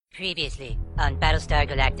Previously on Battlestar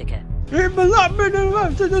Galactica. In my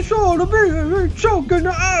life, to the soul of me, choking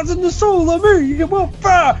the eyes and the soul of me. You want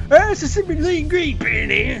fire, ass is simply green,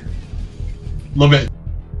 penny. Love it.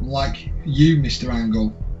 Like you, Mr.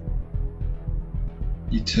 Angle.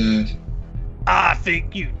 You turd. I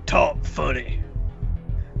think you talk funny.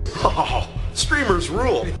 Oh, streamers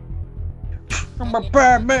rule. I'm a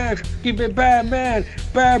bad man, give me bad man,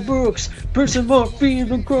 bad books, person won't feed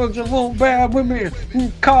the crooks and won't bad women,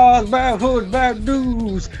 cars, bad hoods, bad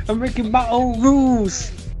news, I'm making my own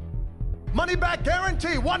rules. Money back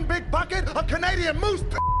guarantee. One big bucket of Canadian moose.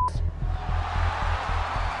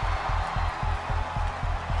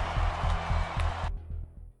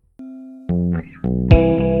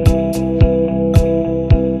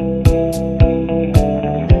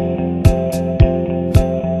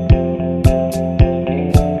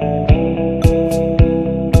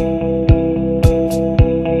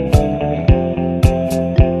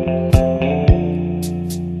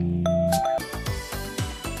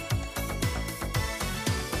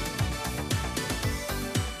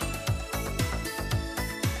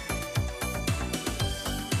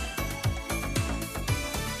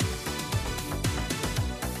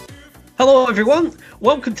 Hello everyone,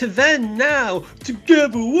 welcome to Then Now,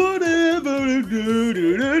 Together Whatever,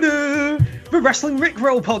 the Wrestling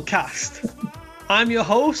Rickroll podcast. I'm your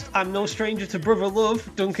host, I'm no stranger to Brother Love,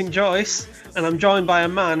 Duncan Joyce, and I'm joined by a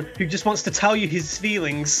man who just wants to tell you his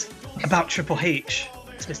feelings about Triple H.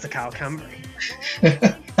 It's Mr. Kyle Cambry.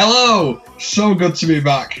 Hello! So good to be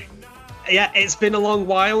back. Yeah, it's been a long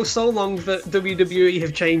while, so long that WWE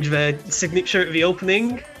have changed their signature at the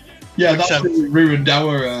opening. Yeah, that's really ruined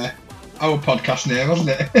our podcast name, hasn't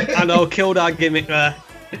it? I know, killed our gimmick there.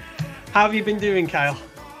 How have you been doing, Kyle?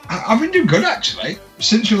 I've been doing good, actually.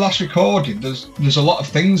 Since we last recorded, there's a lot of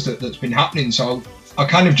things that's been happening, so I'll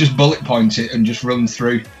kind of just bullet point it and just run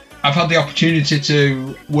through. I've had the opportunity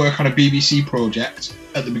to work on a BBC project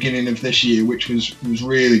at the beginning of this year, which was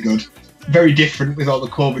really good. Very different with all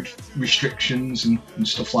the COVID restrictions and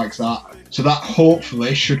stuff like that. So that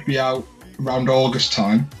hopefully should be out around August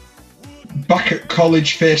time. Back at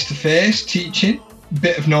college face-to-face teaching,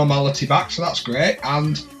 bit of normality back, so that's great.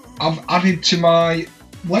 And I've added to my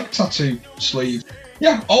leg tattoo sleeve.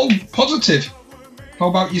 Yeah, all positive. How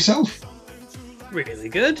about yourself? Really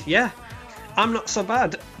good, yeah. I'm not so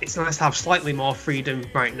bad. It's nice to have slightly more freedom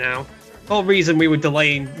right now. The whole reason we were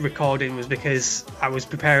delaying recording was because I was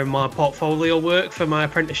preparing my portfolio work for my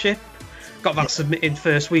apprenticeship. Got that submitted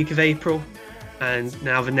first week of April. And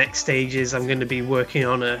now the next stage is I'm going to be working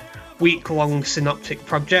on a week-long synoptic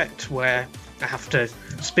project where I have to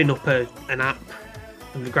spin up an app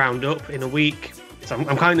from the ground up in a week. So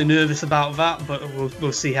I'm kind of nervous about that, but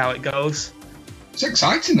we'll see how it goes. It's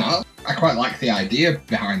exciting, that. I quite like the idea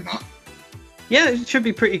behind that. Yeah, it should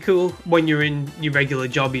be pretty cool. When you're in your regular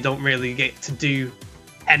job, you don't really get to do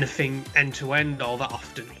anything end-to-end all that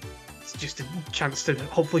often. It's just a chance to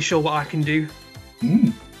hopefully show what I can do.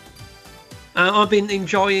 I've been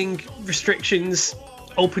enjoying restrictions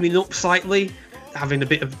opening up slightly. Having a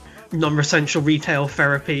bit of non-essential retail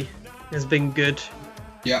therapy has been good.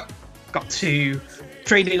 Yeah. Got to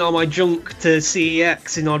trading all my junk to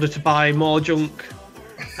CEX in order to buy more junk,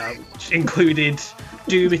 which included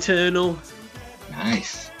Doom Eternal.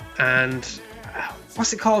 Nice. And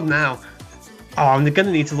what's it called now? Oh, I'm going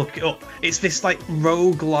to need to look it up. It's this like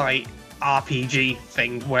roguelite RPG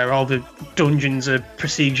thing where all the dungeons are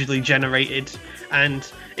procedurally generated,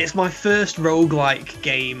 and it's my first roguelike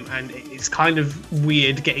game, and it's kind of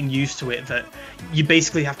weird getting used to it that you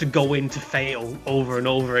basically have to go in to fail over and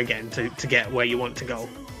over again to get where you want to go.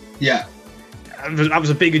 Yeah. That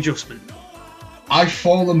was a big adjustment. I've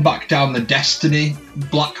fallen back down the Destiny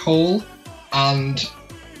black hole, and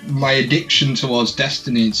my addiction towards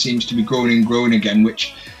Destiny seems to be growing and growing again,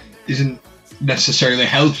 which isn't necessarily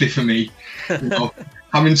healthy for me. You know,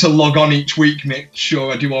 having to log on each week, make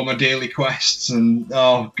sure I do all my daily quests, and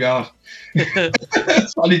oh god.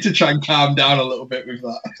 So I need to try and calm down a little bit with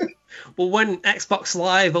that. Well, when Xbox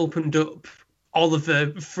Live opened up all of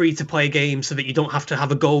the free-to-play games so that you don't have to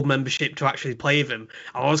have a gold membership to actually play them,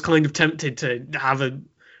 I was kind of tempted to have a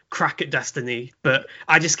crack at Destiny, but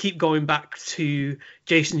I just keep going back to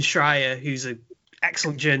Jason Schreier, who's an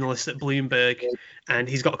excellent journalist at Bloomberg, and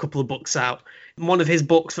he's got a couple of books out. One of his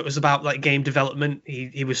books that was about like game development,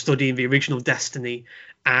 he was studying the original Destiny,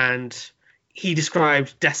 and he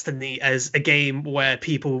described Destiny as a game where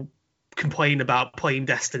people complain about playing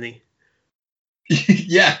Destiny.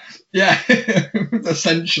 yeah,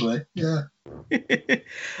 essentially, yeah.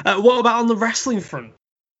 What about on the wrestling front?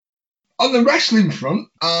 On the wrestling front,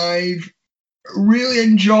 I've really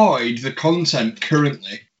enjoyed the content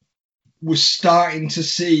currently we're starting to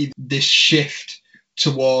see this shift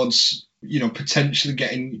towards, potentially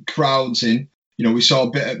getting crowds in. We saw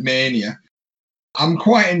a bit at Mania. I'm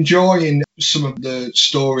quite enjoying some of the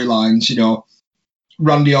storylines,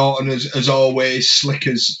 Randy Orton as always, slick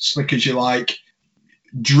as you like.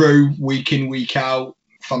 Drew, week in, week out,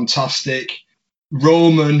 fantastic.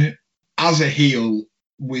 Roman, as a heel,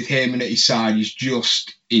 with Heyman at his side, is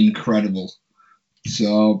just incredible.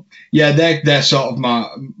 So, yeah, they're sort of my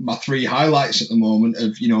three highlights at the moment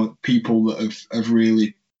of, people that have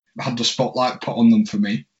really had the spotlight put on them for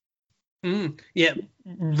me. Yeah,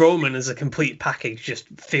 Roman as a complete package just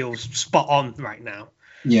feels spot on right now.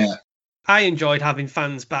 Yeah. I enjoyed having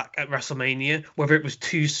fans back at WrestleMania. Whether it was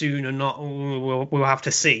too soon or not, we'll have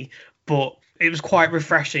to see. But it was quite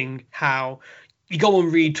refreshing how you go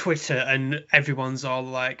and read Twitter and everyone's all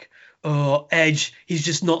like, oh, Edge, he's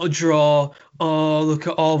just not a draw. Oh, look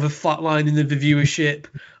at all the flatline in the viewership.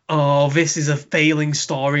 Oh, this is a failing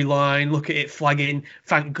storyline. Look at it flagging.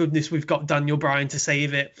 Thank goodness we've got Daniel Bryan to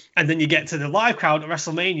save it. And then you get to the live crowd at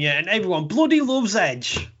WrestleMania and everyone bloody loves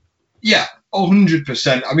Edge. Yeah,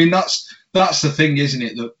 100%. I mean, that's the thing, isn't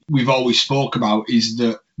it, that we've always spoke about, is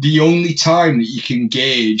that the only time that you can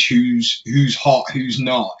gauge who's hot, who's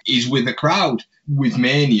not, is with a crowd. With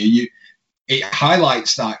Mania, it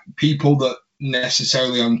highlights that. People that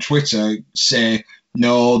necessarily on Twitter say,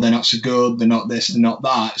 no, they're not so good, they're not this, they're not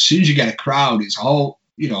that. As soon as you get a crowd, it's a whole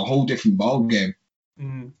different ball game.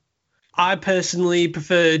 I personally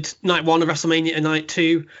preferred night 1 of WrestleMania to night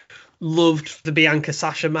 2. Loved the Bianca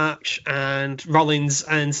Sasha match and Rollins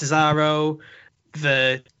and Cesaro.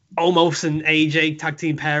 The Omos and AJ tag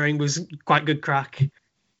team pairing was quite good crack.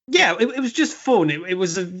 Yeah, it was just fun. It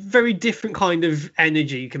was a very different kind of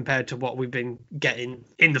energy compared to what we've been getting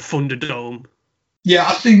in the Thunderdome. Yeah,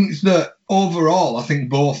 I think that overall,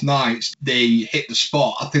 both nights they hit the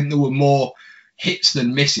spot. I think there were more hits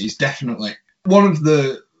than misses, definitely. One of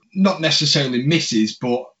the, not necessarily misses,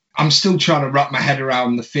 but I'm still trying to wrap my head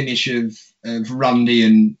around the finish of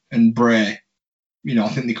Randy and Bray. I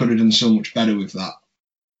think they could have done so much better with that.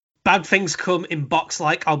 Bad things come in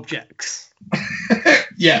box-like objects.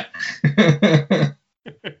 Yeah.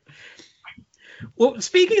 Well,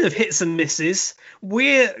 speaking of hits and misses,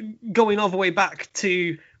 we're going all the way back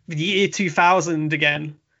to the year 2000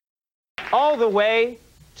 again. All the way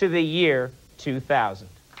to the year 2000.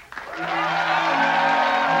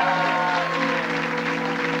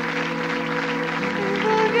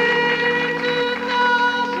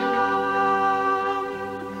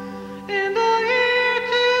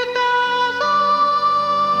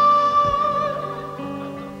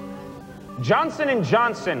 Johnson &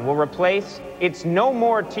 Johnson will replace its No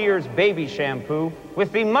More Tears baby shampoo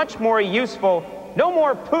with the much more useful No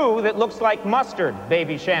More Poo that looks like mustard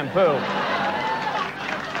baby shampoo.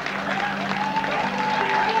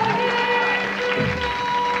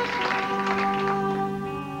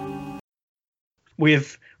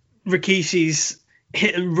 With Rikishi's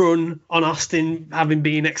hit and run on Austin having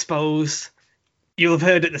been exposed. You'll have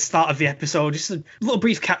heard at the start of the episode, just a little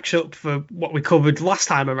brief catch-up for what we covered last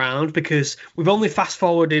time around, because we've only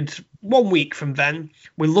fast-forwarded 1 week from then.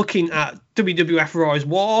 We're looking at WWF Raw's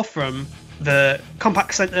War from the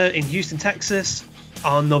Compaq Center in Houston, Texas,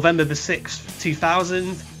 on November the 6th,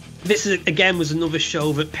 2000. This, again, was another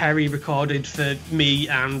show that Perry recorded for me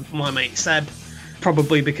and my mate Seb,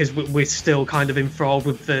 probably because we're still kind of enthralled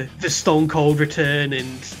with the Stone Cold return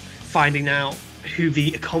and finding out who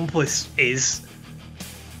the accomplice is.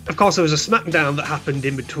 Of course, there was a SmackDown that happened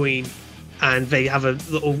in between, and they have a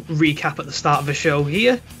little recap at the start of the show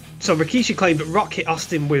here. So Rikishi claimed that Rock hit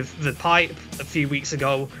Austin with the pipe a few weeks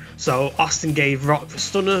ago, so Austin gave Rock the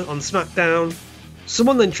stunner on SmackDown.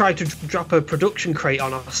 Someone then tried to drop a production crate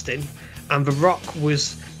on Austin, and The Rock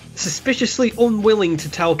was suspiciously unwilling to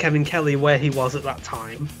tell Kevin Kelly where he was at that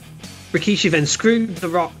time. Rikishi then screwed The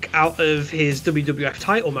Rock out of his WWF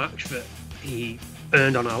title match that he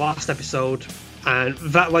earned on our last episode, and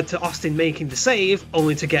that led to Austin making the save,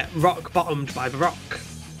 only to get Rock bottomed by The Rock.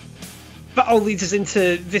 That all leads us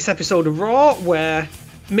into this episode of Raw, where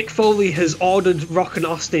Mick Foley has ordered Rock and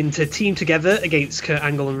Austin to team together against Kurt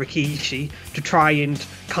Angle and Rikishi to try and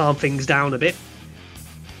calm things down a bit.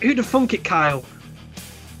 Who'd have thunk it, Kyle?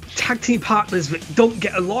 Tag team partners that don't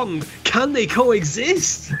get along, can they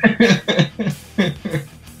coexist?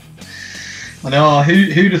 I know,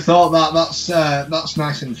 who'd have thought that? That's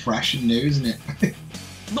nice and fresh and new, isn't it?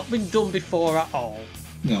 Not been done before at all.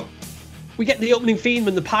 No. We get the opening theme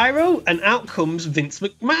and the pyro, and out comes Vince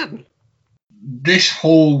McMahon. This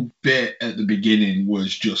whole bit at the beginning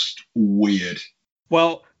was just weird.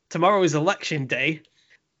 Well, tomorrow is election day.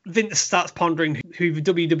 Vince starts pondering who the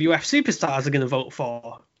WWF superstars are going to vote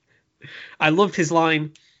for. I loved his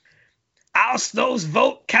line, "Al Snow's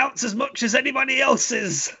vote counts as much as anybody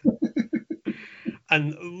else's."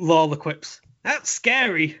 And Lawler quips, "That's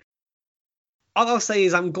scary." All I'll say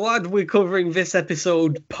is I'm glad we're covering this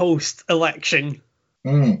episode post-election.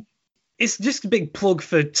 It's just a big plug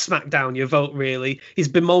for SmackDown, your vote, really. He's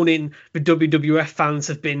bemoaning the WWF fans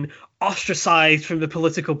have been ostracized from the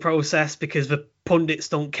political process because the pundits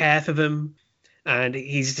don't care for them. And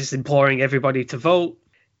he's just imploring everybody to vote.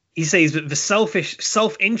 He says that the selfish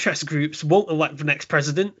self-interest groups won't elect the next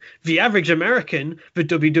president. The average American, the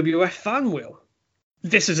WWF fan, will.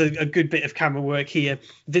 This is a good bit of camera work here.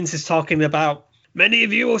 Vince is talking about, many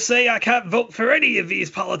of you will say I can't vote for any of these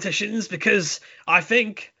politicians because I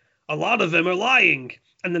think a lot of them are lying.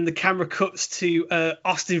 And then the camera cuts to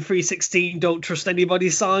Austin 316 don't trust anybody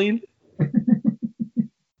sign.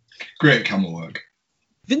 Great camera work.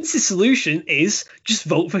 Vince's solution is just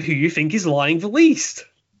vote for who you think is lying the least.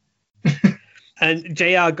 And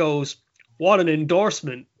JR goes, what an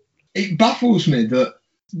endorsement. It baffles me that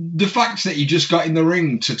the fact that he just got in the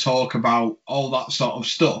ring to talk about all that sort of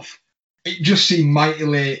stuff, it just seemed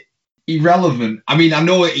mightily irrelevant. I mean, I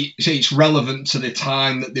know it's relevant to the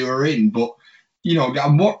time that they were in, but, you know, I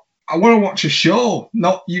want to watch a show,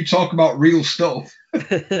 not you talk about real stuff.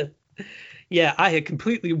 Yeah, I had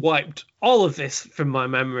completely wiped all of this from my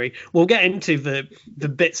memory. We'll get into the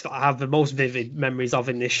bits that I have the most vivid memories of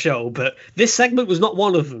in this show, but this segment was not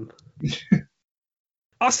one of them.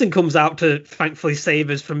 Austin comes out to thankfully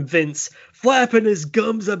save us from Vince flapping his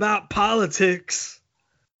gums about politics.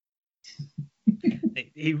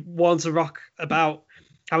 He warns The Rock about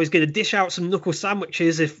how he's going to dish out some knuckle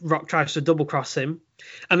sandwiches if Rock tries to double-cross him,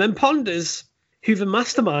 and then ponders who the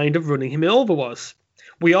mastermind of running him over was.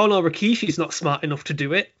 We all know Rikishi's not smart enough to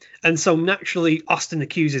do it, and so naturally Austin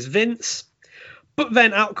accuses Vince. But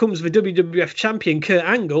then out comes the WWF champion Kurt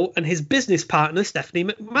Angle and his business partner Stephanie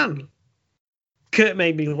McMahon. Kurt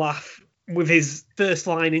made me laugh with his first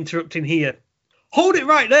line interrupting here. Hold it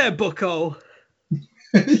right there, bucko.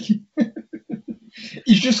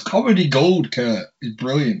 He's just comedy gold, Kurt. He's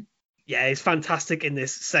brilliant. Yeah, he's fantastic in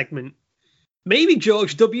this segment. Maybe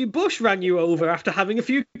George W. Bush ran you over after having a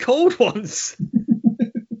few cold ones.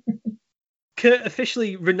 Kurt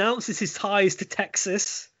officially renounces his ties to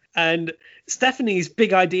Texas, and Stephanie's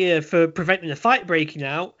big idea for preventing a fight breaking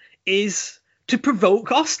out is to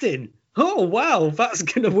provoke Austin. Oh, wow, that's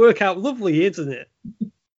going to work out lovely, isn't it?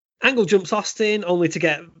 Angle jumps Austin, only to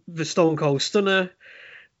get the Stone Cold Stunner.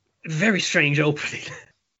 Very strange opening.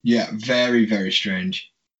 Yeah, very, very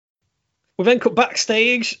strange. We then cut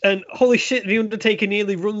backstage, and holy shit, The Undertaker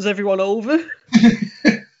nearly runs everyone over.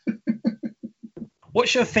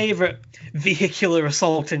 What's your favourite vehicular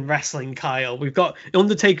assault in wrestling, Kyle? We've got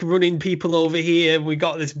Undertaker running people over here. We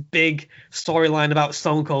got this big storyline about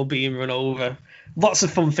Stone Cold being run over. Lots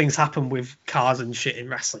of fun things happen with cars and shit in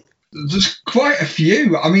wrestling. There's quite a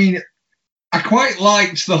few. I mean, I quite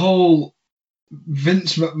liked the whole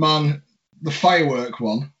Vince McMahon, the firework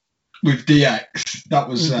one with DX. That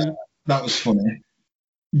was funny.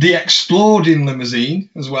 The exploding limousine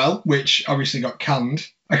as well, which obviously got canned.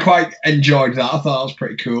 I quite enjoyed that. I thought that was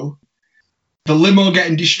pretty cool. The limo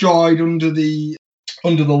getting destroyed under the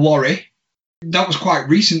lorry. That was quite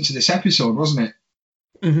recent to this episode, wasn't it?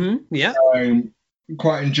 Mm-hmm. Yeah.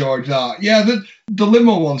 Quite enjoyed that. Yeah, the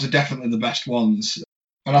limo ones are definitely the best ones.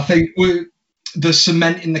 And I think the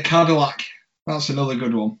cement in the Cadillac, that's another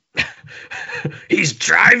good one. He's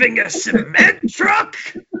driving a cement truck!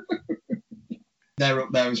 They're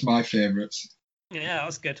up there as my favourites. Yeah,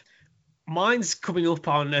 that's good. Mine's coming up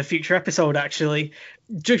on a future episode, actually.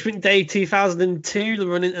 Judgment Day 2002, the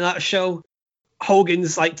run into that show.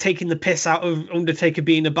 Hogan's like taking the piss out of Undertaker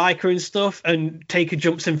being a biker and stuff, and Taker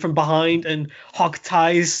jumps in from behind and hog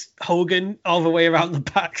ties Hogan all the way around the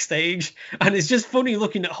backstage. And it's just funny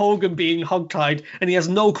looking at Hogan being hog tied, and he has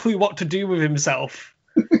no clue what to do with himself.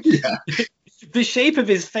 Yeah. The shape of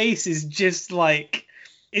his face is just like,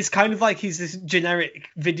 it's kind of like he's this generic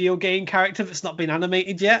video game character that's not been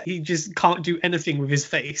animated yet. He just can't do anything with his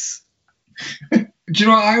face. Do you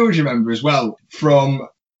know what I always remember as well from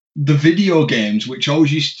the video games, which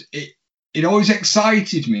always it always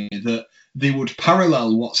excited me that they would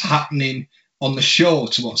parallel what's happening on the show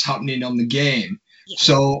to what's happening on the game. Yeah.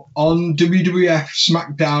 So on WWF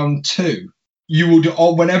SmackDown 2, you would,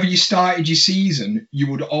 or whenever you started your season, you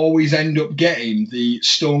would always end up getting the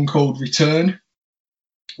Stone Cold Return,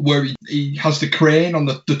 where he has the crane on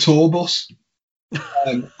the tour bus.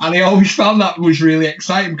 And I always found that was really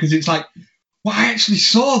exciting because it's like, well, I actually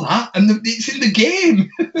saw that and it's in the game.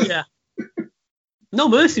 Yeah. No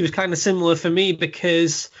Mercy was kind of similar for me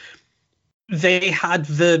because they had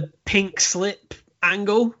the pink slip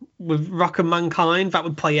angle with Rock and Mankind that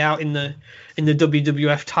would play out in the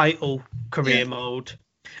WWF title career mode,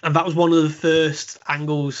 and that was one of the first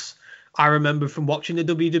angles I remember from watching the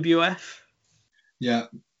WWF. Yeah.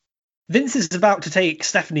 Vince is about to take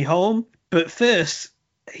Stephanie home, but first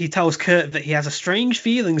he tells Kurt that he has a strange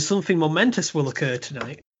feeling something momentous will occur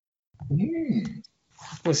tonight.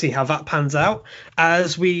 We'll see how that pans out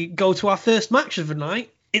as we go to our first match of the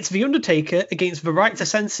night. It's The Undertaker against the Right to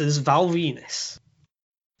Censor's Val Venis.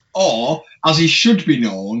 Or, as he should be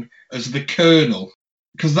known, as the Colonel.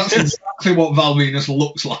 Because that's exactly what Val Venis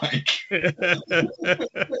looks like.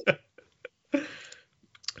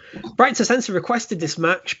 Right to Censor requested this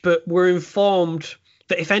match, but were informed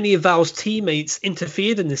that if any of Val's teammates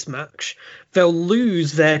interfered in this match, they'll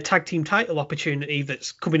lose their tag team title opportunity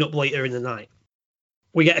that's coming up later in the night.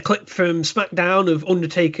 We get a clip from SmackDown of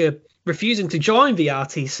Undertaker refusing to join the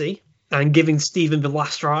RTC and giving Steven the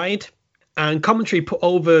last ride, and commentary put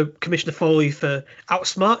over Commissioner Foley for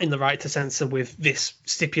outsmarting the Right to Censor with this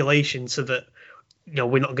stipulation so that, you know,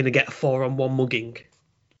 we're not going to get a 4-on-1 mugging.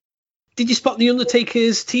 Did you spot the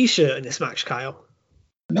Undertaker's t-shirt in this match, Kyle?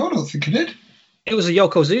 No, I don't think I did. It was a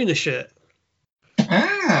Yokozuna shirt.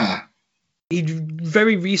 Ah. He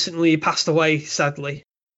very recently passed away, sadly.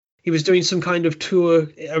 He was doing some kind of tour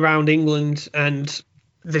around England and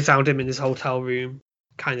they found him in his hotel room.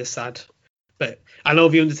 Kind of sad. But I know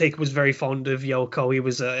the Undertaker was very fond of Yoko. He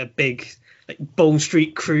was a big Bone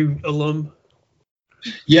Street Crew alum.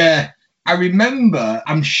 Yeah, I remember,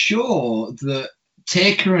 I'm sure that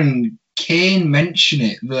Taker and Kane mention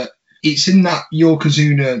it, that it's in that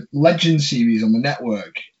Yokozuna Legend series on the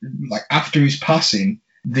network. Like, after his passing,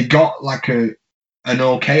 they got like an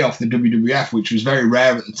okay off the WWF, which was very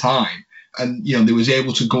rare at the time. And, you know, they was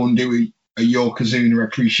able to go and do a Yokozuna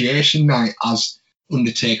appreciation night as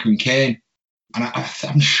Undertaker and Kane. And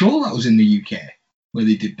I'm sure that was in the UK where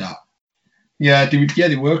they did that. Yeah,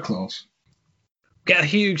 they were close. Get a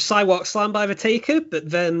huge sidewalk slam by the Taker, but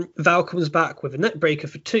then Val comes back with a neck breaker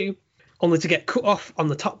for 2, only to get cut off on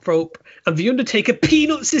the top rope, and the Undertaker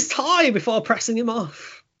peanuts his tie before pressing him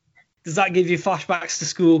off. Does that give you flashbacks to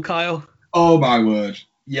school, Kyle? Oh my word.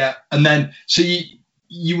 Yeah. And then, so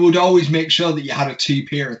you would always make sure that you had a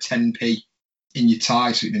 2p or a 10p in your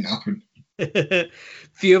tie so it didn't happen.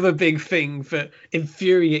 The other big thing that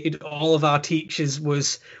infuriated all of our teachers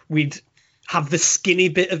was we'd have the skinny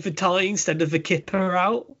bit of the tie instead of the kipper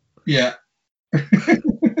out. Yeah.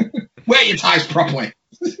 Wear your ties properly.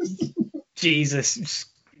 Jesus.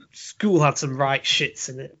 School had some right shits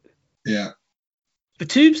in it. Yeah. The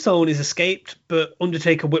tombstone is escaped, but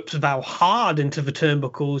Undertaker whips Val hard into the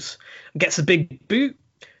turnbuckles and gets a big boot,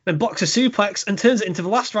 then blocks a suplex and turns it into the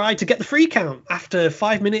last ride to get the 3 count after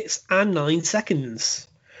 5 minutes and 9 seconds.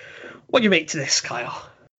 What do you make to this, Kyle?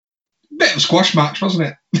 Bit of a squash match, wasn't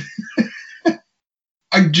it?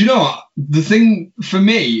 And do you know what? The thing for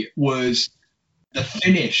me was the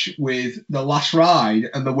finish with the last ride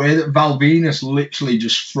and the way that Val Venis literally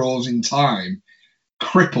just froze in time,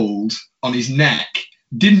 crippled on his neck,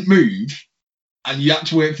 didn't move, and you had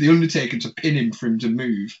to wait for the Undertaker to pin him for him to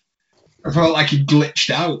move. I felt like he glitched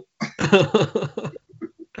out.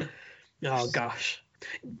 Oh, gosh.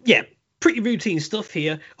 Yeah, pretty routine stuff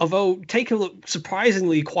here, although Taker looked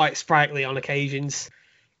surprisingly quite sprightly on occasions.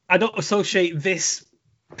 I don't associate this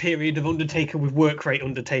period of Undertaker with work rate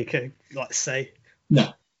Undertaker, let's say.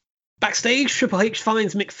 No. Backstage, Triple H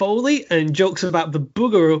finds Mick Foley and jokes about the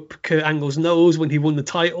booger up Kurt Angle's nose when he won the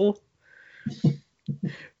title.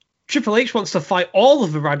 Triple H wants to fight all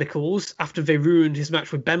of the Radicals after they ruined his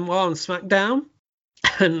match with Benoit on SmackDown.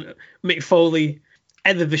 And Mick Foley,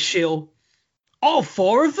 Heather the Shill, all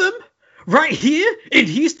 4 of them? Right here in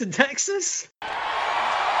Houston, Texas?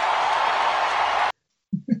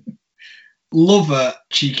 Love a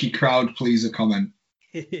cheeky crowd pleaser comment.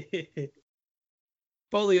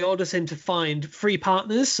 Foley orders him to find 3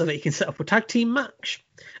 partners so that he can set up a tag team match.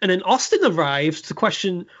 And then Austin arrives to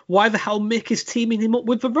question why the hell Mick is teaming him up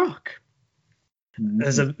with The Rock.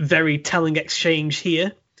 There's a very telling exchange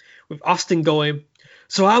here, with Austin going,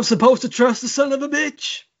 "So I'm supposed to trust the son of a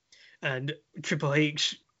bitch?" And Triple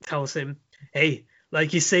H tells him, "Hey,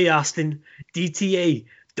 like you say, Austin, DTA,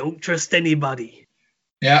 don't trust anybody."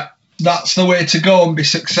 Yeah, that's the way to go and be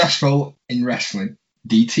successful in wrestling.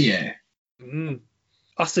 DTA.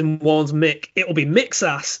 Austin warns Mick it'll be Mick's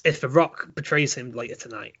ass if The Rock betrays him later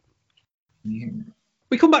tonight.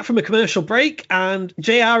 We come back from a commercial break and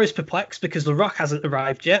JR is perplexed because The Rock hasn't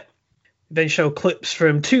arrived yet. Then show clips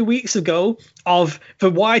from 2 weeks ago of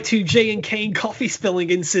the Y2J and Kane coffee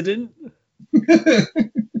spilling incident.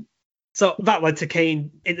 So that led to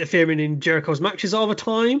Kane interfering in Jericho's matches all the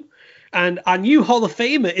time. And our new Hall of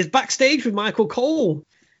Famer is backstage with Michael Cole.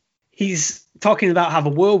 He's talking about how the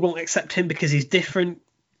world won't accept him because he's different.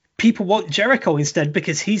 People want Jericho instead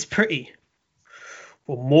because he's pretty.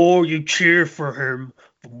 The more you cheer for him,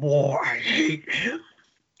 the more I hate him.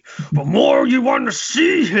 The more you want to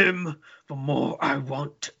see him, the more I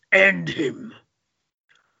want to end him.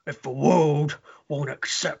 If the world won't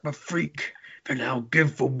accept the freak, then I'll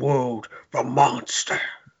give the world the monster.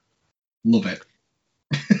 Love it.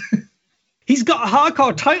 He's got a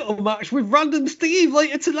hardcore title match with Random Steve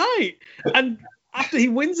later tonight. And after he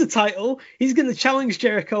wins the title, he's going to challenge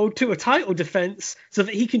Jericho to a title defense so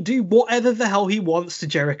that he can do whatever the hell he wants to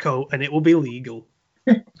Jericho, and it will be legal.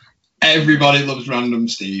 Everybody loves Random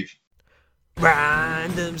Steve.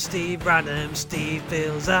 Random Steve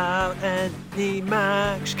fills out any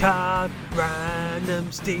match card.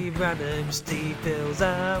 Random Steve fills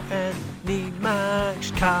out any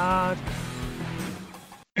match card.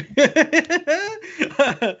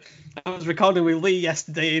 I was recording with Lee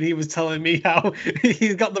yesterday and he was telling me how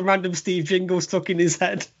he's got the Random Steve jingle stuck in his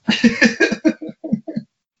head.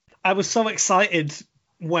 I was so excited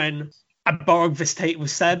when I borrowed this tape with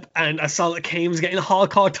Seb and I saw that Kane was getting a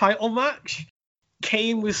hardcore title match.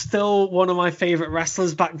 Kane was still one of my favourite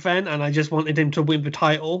wrestlers back then and I just wanted him to win the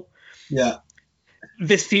title. Yeah.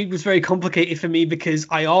 This feud was very complicated for me because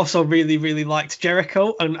I also really, really liked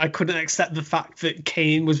Jericho and I couldn't accept the fact that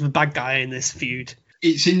Kane was the bad guy in this feud.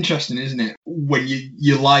 It's interesting, isn't it? When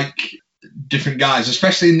you like different guys,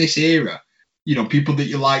 especially in this era, you know, people that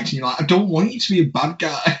you liked and you're like, I don't want you to be a bad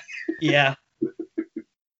guy. Yeah.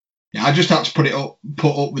 Yeah, I just had to put up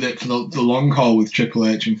with it for the long haul with Triple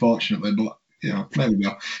H, unfortunately, but, you know, there we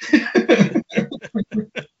go.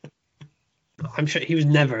 I'm sure he was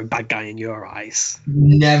never a bad guy in your eyes.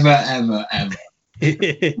 Never, ever, ever.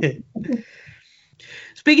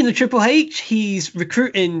 Speaking of Triple H, he's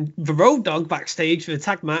recruiting the Road Dogg backstage for the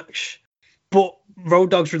tag match, but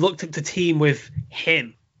Road Dogg's reluctant to team with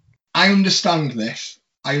him. I understand this.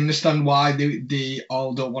 I understand why they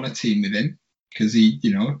all don't want to team with him, because he,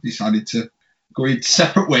 you know, decided to go in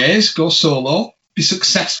separate ways, go solo, be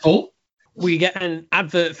successful. We get an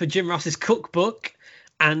advert for Jim Ross's cookbook,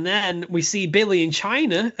 and then we see Billy in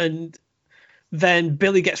China, and then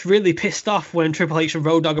Billy gets really pissed off when Triple H and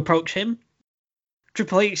Road Dogg approach him.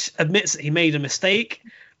 Triple H admits that he made a mistake,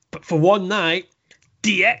 but for one night,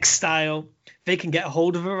 DX style, they can get a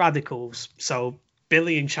hold of the Radicals. So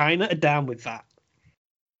Billy and China are down with that.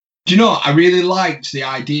 Do you know, I really liked the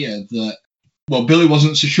idea that, well, Billy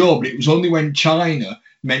wasn't so sure, but it was only when China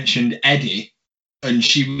mentioned Eddie and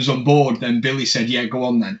she was on board, then Billy said, yeah, go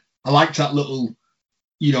on then. I liked that little,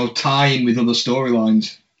 you know, tie-in with other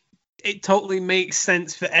storylines. It totally makes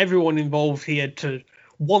sense for everyone involved here to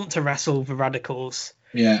want to wrestle the Radicals.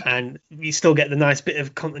 Yeah. And you still get the nice bit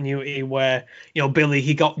of continuity where, you know, Billy,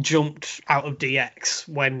 he got jumped out of DX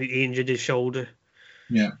when he injured his shoulder.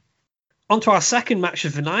 Yeah. On to our second match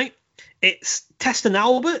of the night. It's Test and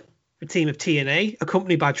Albert, a team of TNA,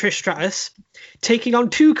 accompanied by Trish Stratus, taking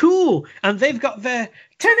on Too Cool, and they've got their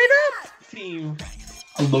Turn It Up theme.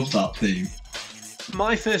 I love that theme.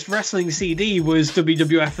 My first wrestling CD was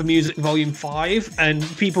WWF The Music Volume 5, and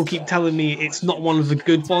people keep telling me it's not one of the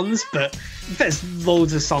good ones, but there's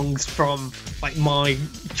loads of songs from like my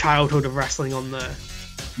childhood of wrestling on there.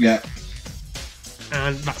 Yeah.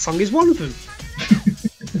 And that song is one of them.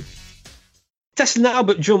 Test and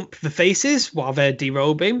Albert jump the faces while they're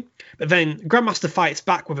derobing, but then Grandmaster fights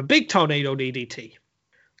back with a big tornado DDT.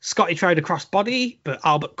 Scotty tried a crossbody, but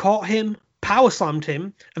Albert caught him, power slammed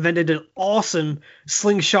him, and then did an awesome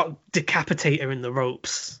slingshot decapitator in the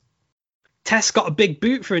ropes. Test got a big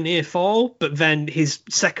boot for a near fall, but then his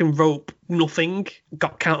second rope nothing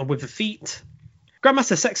got countered with the feet.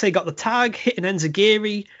 Grandmaster Sexay got the tag, hit an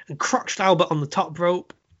enziguri, and crotched Albert on the top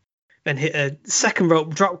rope, then hit a second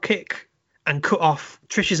rope drop kick and cut off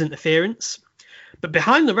Trish's interference. But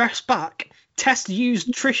behind the ref's back, Test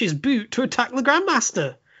used Trish's boot to attack the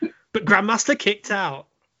Grandmaster, but Grandmaster kicked out.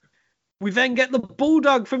 We then get the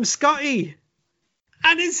Bulldog from Scotty,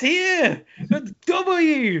 and it's here.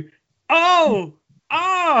 W-O-R-M.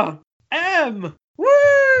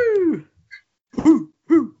 Woo! Woo,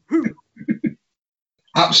 woo, woo.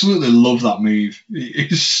 Absolutely love that move.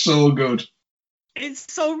 It's so good.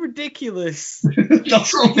 It's so ridiculous.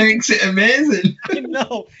 That's what makes it amazing. I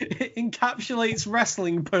know. It encapsulates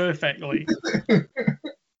wrestling perfectly.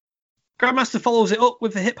 Grandmaster follows it up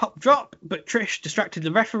with a hip-hop drop, but Trish distracted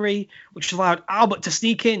the referee, which allowed Albert to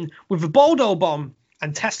sneak in with a Baldo bomb,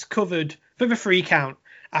 and Test covered for the 3 count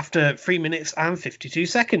after 3 minutes and 52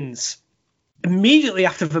 seconds. Immediately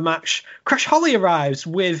after the match, Crash Holly arrives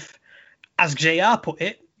with, as JR put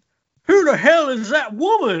it, "Who the hell is that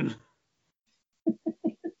woman?"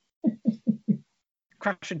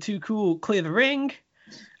 Crash and Too Cool clear the ring,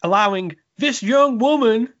 allowing this young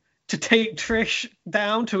woman to take Trish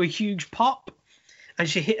down to a huge pop, and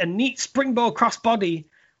she hit a neat springboard crossbody,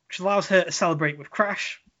 which allows her to celebrate with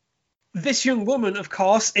Crash. This young woman, of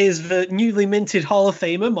course, is the newly minted Hall of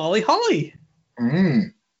Famer Molly Holly.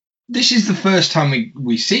 This is the first time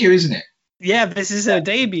we see her, isn't it? Yeah, this is her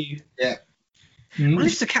debut. Yeah. I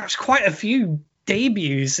managed to catch quite a few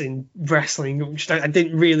debuts in wrestling, which I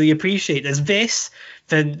didn't really appreciate. There's this,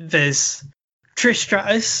 then there's Trish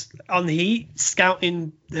Stratus on the Heat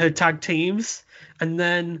scouting her tag teams, and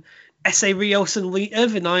then S.A. Rios and Lita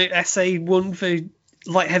the night S.A. won the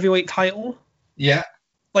light heavyweight title. Yeah.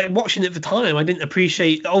 Like, watching it at the time, I didn't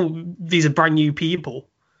appreciate, these are brand new people.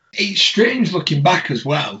 It's strange looking back as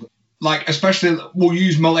well. Like, especially, we'll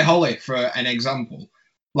use Molly Holly for an example.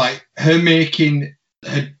 Like, her making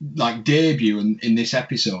her, like, debut in this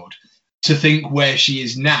episode, to think where she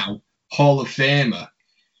is now, Hall of Famer,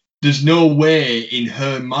 there's no way in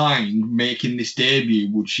her mind making this debut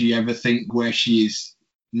would she ever think where she is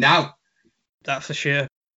now. That's for sure.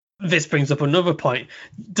 This brings up another point.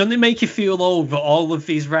 Doesn't it make you feel old that all of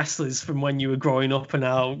these wrestlers from when you were growing up are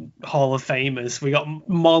now Hall of Famers? We got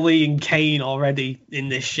Molly and Kane already in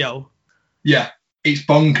this show. Yeah, it's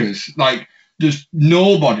bonkers. Like, there's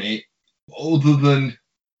nobody other than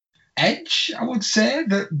Edge, I would say,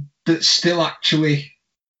 that's still actually...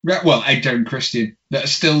 Well, Edge and Christian, that are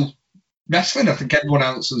still wrestling. I think everyone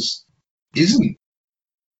else isn't.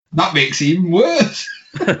 That makes it even worse.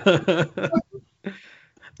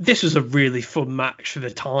 This was a really fun match for the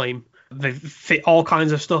time. They fit all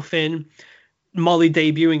kinds of stuff in. Molly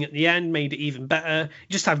debuting at the end made it even better.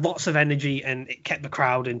 It just had lots of energy and it kept the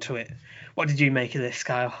crowd into it. What did you make of this,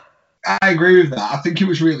 Kyle? I agree with that. I think it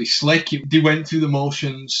was really slick. They went through the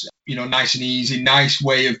motions, nice and easy. Nice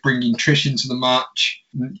way of bringing Trish into the match.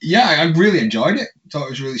 Yeah, I really enjoyed it. Thought it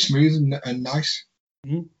was really smooth and nice.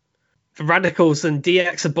 Mm-hmm. The Radicals and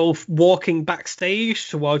DX are both walking backstage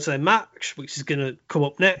towards their match, which is going to come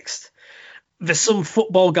up next. There's some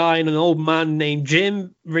football guy and an old man named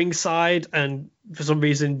Jim ringside, and for some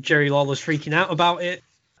reason Jerry Lawler's freaking out about it.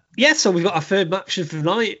 Yeah, so we've got our third match of the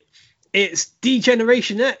night. It's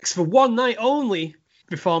D-Generation X for one night only,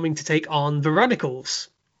 reforming to take on the Radicals.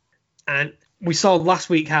 And we saw last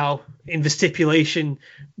week how, in the stipulation,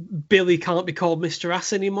 Billy can't be called Mr.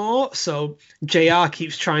 Ass anymore, so JR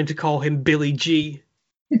keeps trying to call him Billy G.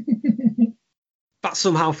 That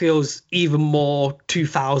somehow feels even more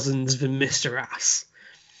 2000s than Mr. Ass.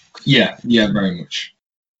 Yeah, very much.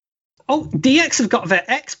 Oh, DX have got their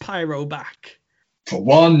X-Pyro back. For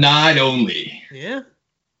one night only. Yeah.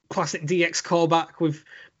 Classic DX callback with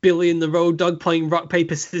Billy and the Road Dogg playing rock,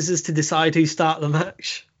 paper, scissors to decide who start the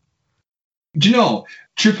match. Do you know,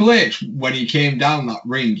 Triple H, when he came down that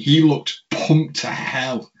ring, he looked pumped to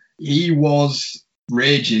hell. He was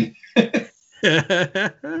raging.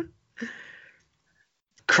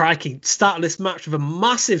 Crikey, started this match with a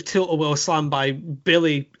massive tilt-a-whirl slam by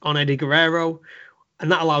Billy on Eddie Guerrero,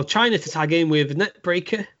 and that allowed Chyna to tag in with a neck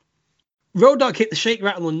breaker. Road Dogg hit the shake,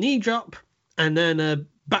 rattle, and knee drop, and then a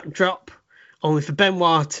backdrop, only for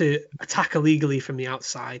Benoit to attack illegally from the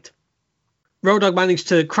outside. Road Dogg managed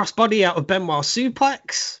to crossbody out of Benoit's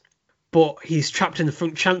suplex, but he's trapped in the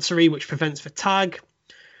front chancery, which prevents the tag.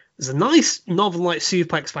 There's a nice Northern Light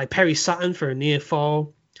suplex by Perry Saturn for a near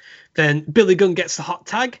fall. Then Billy Gunn gets the hot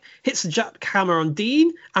tag, hits the jackhammer on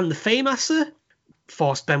Dean and the Faymaster,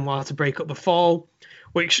 forced Benoit to break up the fall,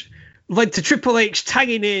 which led to Triple H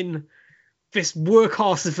tagging in this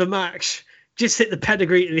workhorse of the match, just hit the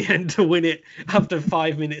pedigree at the end to win it after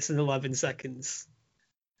 5 minutes and 11 seconds.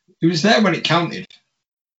 He was there when it counted.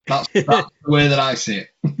 That's the way that I see it.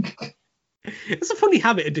 It's a funny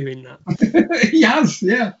habit of doing that. He has,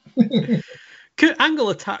 yeah. Kurt Angle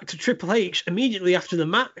attacked Triple H immediately after the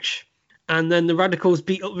match, and then the Radicals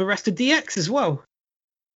beat up the rest of DX as well.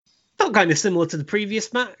 Felt kind of similar to the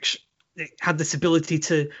previous match. It had this ability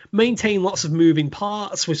to maintain lots of moving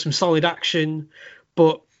parts with some solid action,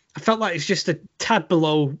 but I felt like it's just a tad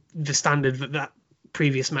below the standard that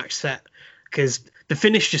previous match set, because the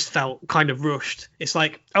finish just felt kind of rushed. It's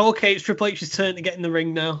like, okay, it's Triple H's turn to get in the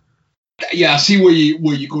ring now. Yeah, I see where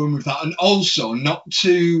you're going with that, and also not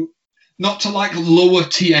to like lower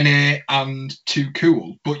TNA and Too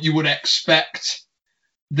Cool, but you would expect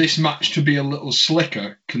this match to be a little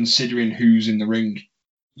slicker considering who's in the ring.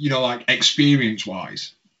 Like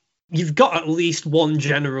experience-wise. You've got at least one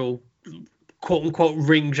general, quote-unquote,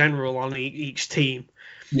 ring general on each team.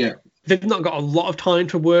 Yeah. they've not got a lot of time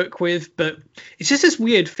to work with, but it's just this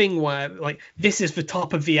weird thing where like this is the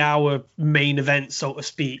top of the hour main event, so to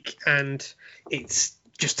speak, and it's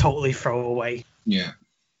just totally throwaway. Yeah.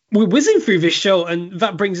 We're whizzing through this show, and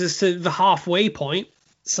that brings us to the halfway point.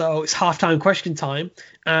 So it's halftime question time.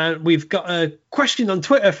 We've got a question on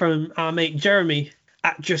Twitter from our mate Jeremy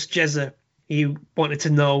at Just Jezza. He wanted to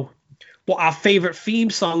know what our favourite theme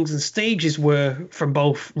songs and stages were from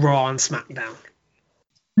both Raw and SmackDown.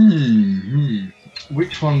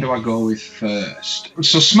 Which one do I go with first?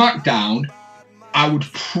 So SmackDown, I would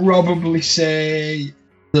probably say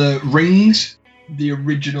the Rings, the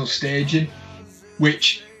original staging,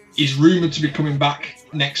 which is rumoured to be coming back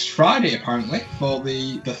next Friday, apparently, for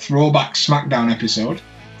the throwback SmackDown episode.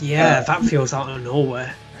 Yeah, that feels out of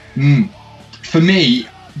nowhere. For me,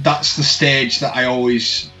 that's the stage that I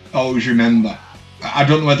always remember. I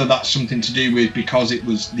don't know whether that's something to do with because it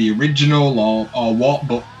was the original or what,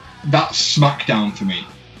 but that's SmackDown for me.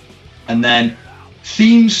 And then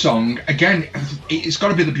theme song, again, it's got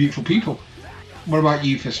to be The Beautiful People. What about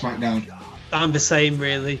you for SmackDown? I'm the same,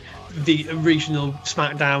 really. The original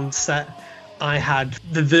SmackDown set, I had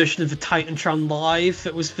the version of the Titantron Live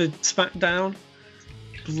that was for SmackDown.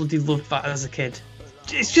 Bloody loved that as a kid.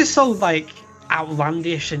 It's just so, like,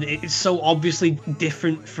 outlandish, and it's so obviously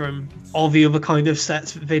different from all the other kind of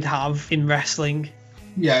sets that they'd have in wrestling.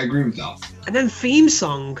 Yeah, I agree with that. And then theme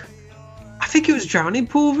song, I think it was Drowning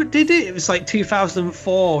Pool that did it. It was like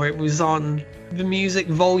 2004. It was on The Music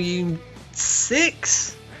Volume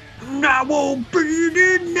 6. I won't be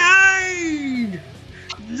denied.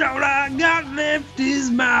 All I got left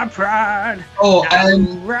is my pride. Oh,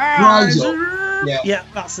 Rise Up. Yeah,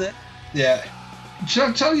 that's it. Yeah. Should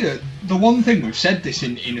I tell you, the one thing, we've said this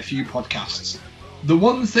in a few podcasts, the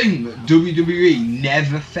one thing that WWE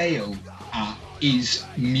never failed at is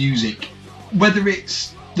music. Whether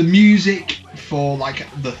it's the music for like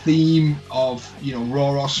the theme of, you know,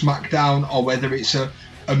 Raw or SmackDown, or whether it's a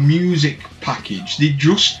music package, they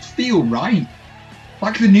just feel right.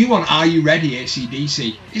 Like the new one, Are You Ready,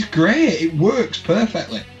 AC/DC, it's great, it works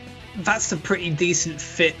perfectly. That's a pretty decent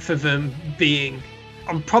fit for them being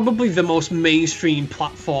on probably the most mainstream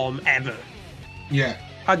platform ever. Yeah.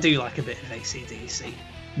 I do like a bit of AC/DC.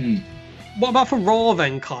 What about for Raw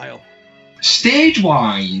then, Kyle?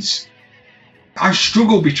 Stage-wise, I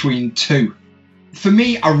struggle between two. For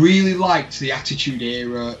me, I really liked the Attitude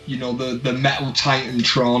Era, you know, the Metal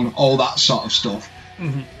Titantron, all that sort of stuff.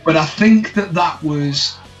 But I think that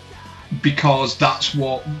was because that's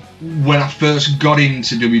what, when I first got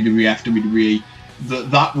into WWE,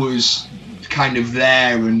 that was kind of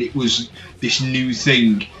there, and it was this new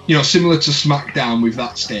thing, you know, similar to SmackDown with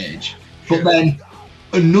that stage. But then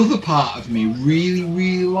another part of me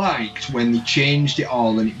really liked when they changed it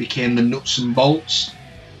all and it became the nuts and bolts.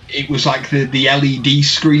 It was like the LED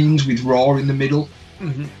screens with Raw in the middle.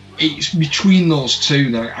 It's between those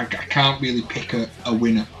two that I can't really pick a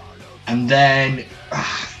winner. And then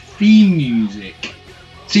theme music.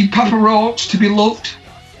 See, Papa Roach, To Be Loved,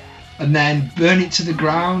 and then Burn It to the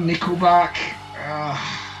Ground, Nickelback.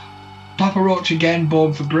 Papa Roach again,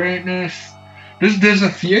 Born for Greatness. There's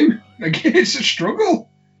a few. Again, it's a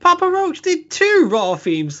struggle. Papa Roach did 2 Raw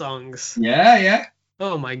theme songs. Yeah.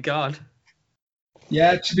 Oh my god.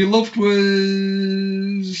 Yeah, To Be Loved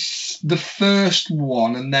was the first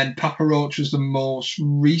one, and then Papa Roach was the most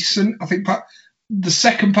recent. I think the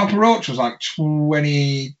second Papa Roach was like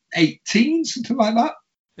 2018, something like that.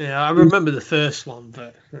 Yeah, I remember the first one,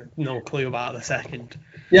 but no clue about the second.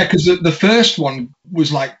 Yeah, because the first one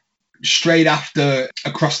was like straight after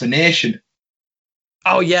Across the Nation.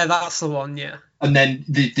 Oh yeah, that's the one, yeah. And then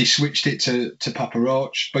they switched it to Papa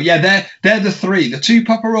Roach. But yeah, they're the 3. The 2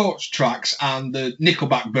 Papa Roach tracks and the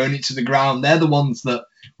Nickelback Burn It to the Ground, they're the ones that,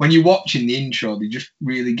 when you're watching the intro, they just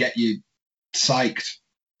really get you psyched.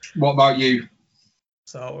 What about you?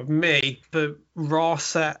 So with me, the Raw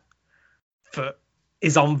set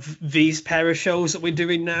is on these pair of shows that we're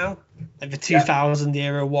doing now, like the 2000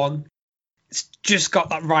 era one. It's just got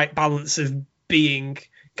that right balance of being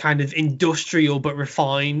kind of industrial but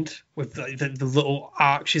refined, with the little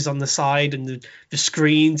arches on the side and the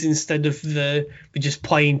screens instead of the just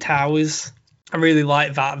plain towers. I really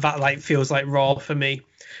like that. That like feels like Raw for me.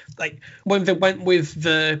 Like when they went with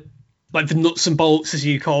the nuts and bolts, as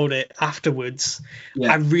you called it, afterwards,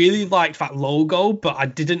 I really liked that logo, but I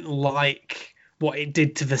didn't like what it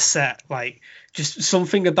did to the set. Like just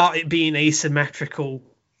something about it being asymmetrical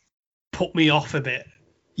put me off a bit.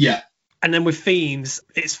 Yeah. And then with themes,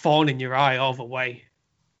 it's Thorn in Your Eye all the way.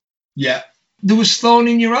 Yeah. There was Thorn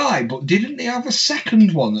in Your Eye, but didn't they have a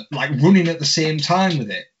second one, like running at the same time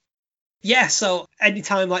with it? Yeah, so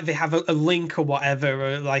anytime like they have a link or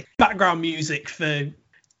whatever, or like background music for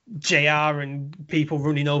JR and people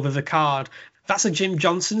running over the card, that's a Jim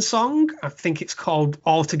Johnson song. I think it's called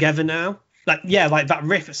All Together Now. Like, yeah, like that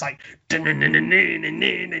riff, it's like...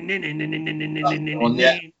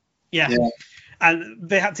 Yeah. And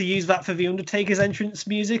they had to use that for The Undertaker's entrance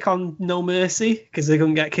music on No Mercy, because they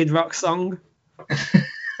couldn't get Kid Rock's song.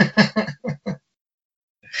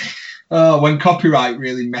 When copyright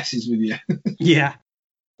really messes with you. Yeah.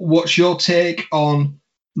 What's your take on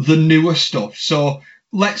the newer stuff? So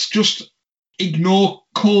let's just ignore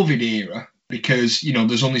COVID era, because, you know,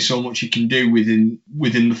 there's only so much you can do within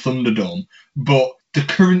the Thunderdome. But the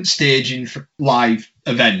current staging for live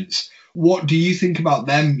events, what do you think about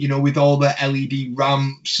them, you know, with all the LED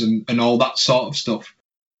ramps and all that sort of stuff?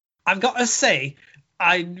 I've got to say,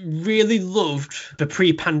 I really loved the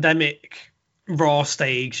pre-pandemic Raw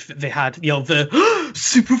stage that they had, you know, the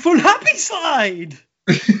super fun happy slide.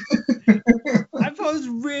 I thought it was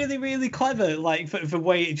really, really clever, like the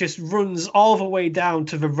way it just runs all the way down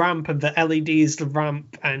to the ramp, and the LEDs, the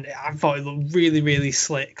ramp, and I thought it looked really, really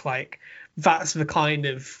slick. Like, that's the kind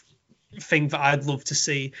of thing that I'd love to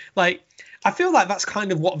see. Like, I feel like that's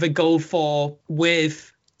kind of what they go for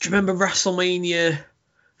with, do you remember WrestleMania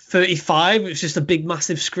 35? It was just a big,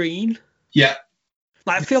 massive screen. Yeah.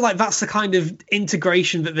 Like, I feel like that's the kind of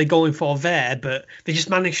integration that they're going for there, but they just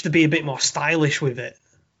managed to be a bit more stylish with it.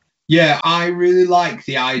 Yeah, I really like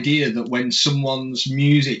the idea that when someone's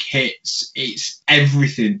music hits, it's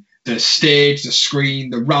everything. The stage, the screen,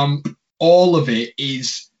 the ramp, all of it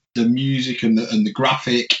is the music and the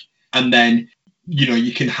graphic. And then, you know,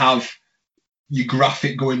 you can have your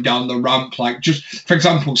graphic going down the ramp. Like, just, for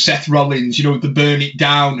example, Seth Rollins, you know, the burn it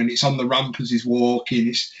down and it's on the ramp as he's walking.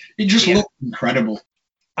 It just looks incredible.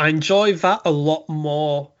 I enjoy that a lot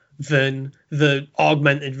more than the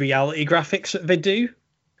augmented reality graphics that they do.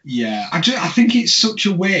 Yeah, I think it's such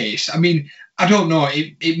a waste. I mean, I don't know.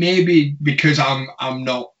 It may be because I'm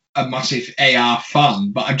not a massive AR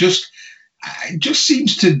fan, but it just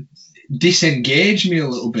seems to disengage me a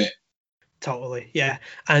little bit. Totally, yeah.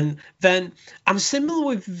 And then I'm similar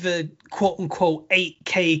with the quote-unquote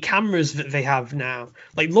 8K cameras that they have now.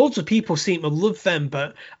 Like, loads of people seem to love them,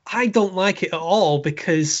 but I don't like it at all,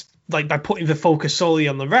 because, like, by putting the focus solely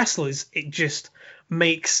on the wrestlers, it just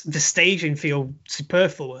makes the staging feel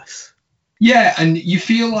superfluous. Yeah, and you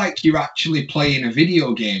feel like you're actually playing a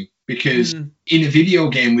video game, because in a video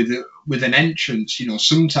game with an entrance, you know,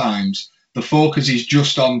 sometimes the focus is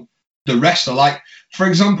just on the wrestler. Like, for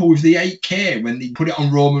example, with the 8K, when they put it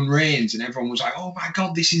on Roman Reigns and everyone was like, oh my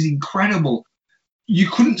God, this is incredible. You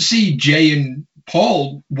couldn't see Jay and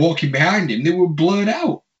Paul walking behind him. They were blurred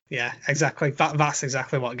out. Yeah, exactly. That's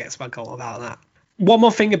exactly what gets my goal about that. One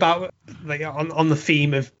more thing about, like, on the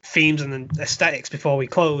theme of themes and aesthetics before we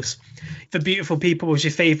close. The Beautiful People was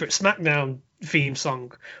your favourite SmackDown theme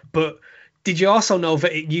song, but did you also know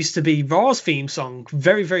that it used to be Raw's theme song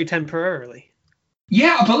very, very temporarily?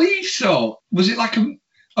 Yeah, I believe so. Was it like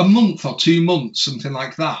a month or 2 months, something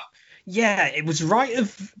like that? Yeah, it was right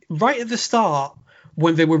at the start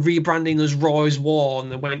when they were rebranding as Raw's War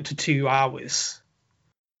and they went to 2 hours.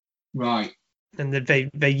 Right. And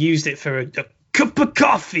they used it for a cup of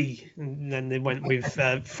coffee, and then they went with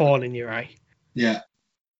Thorn in Your Eye. Yeah.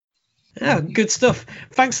 Yeah, good stuff.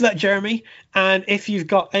 Thanks for that, Jeremy. And if you've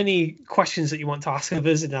got any questions that you want to ask of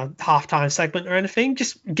us in a halftime segment or anything,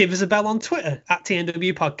 just give us a bell on Twitter at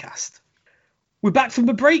TNW Podcast. We're back from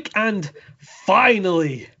the break, and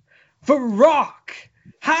finally, The Rock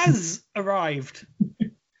has arrived.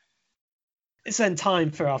 It's then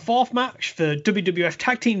time for our 4th match, the WWF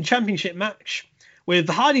Tag Team Championship match, with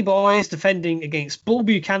the Hardy Boys defending against Bull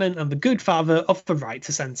Buchanan and the Good Father of the Right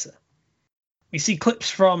to Censor. We see clips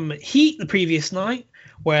from Heat the previous night,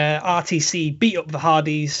 where RTC beat up the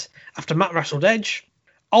Hardys after Matt wrestled Edge.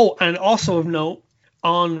 Oh, and also of note,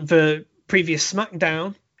 on the previous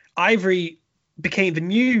SmackDown, Ivory became the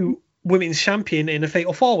new women's champion in a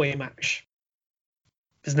Fatal 4-Way match.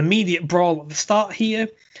 There's an immediate brawl at the start here.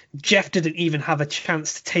 Jeff didn't even have a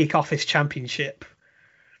chance to take off his championship.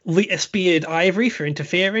 Lita speared Ivory for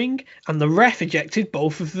interfering, and the ref ejected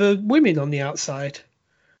both of the women on the outside.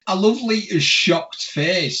 I love Lita's shocked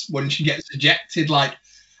face when she gets ejected, like,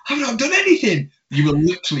 I've not done anything. You were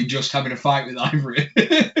literally just having a fight with Ivory.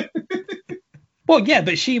 Well, yeah,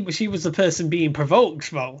 but she was the person being provoked,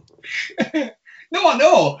 though. No, I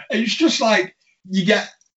know. It's just like, you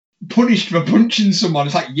get punished for punching someone.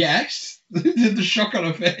 It's like, yes. The shock on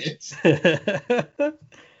her face.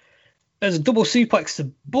 There's a double suplex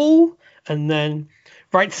to Bull, and then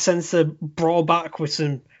Right to Censor brawl back with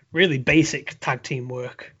some really basic tag team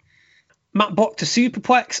work. Matt blocked a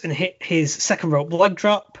superplex and hit his second rope leg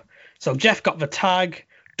drop. So Jeff got the tag.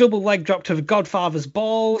 Double leg drop to the Godfather's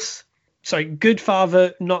balls. Sorry,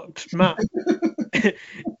 Goodfather knocked Matt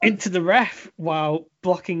into the ref while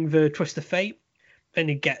blocking the Twist of Fate. And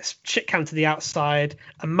he gets shit canned to the outside.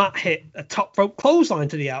 And Matt hit a top rope clothesline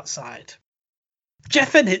to the outside.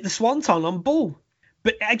 Jeff then hit the Swanton on Bull.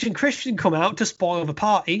 But Edge and Christian come out to spoil the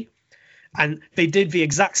party. And they did the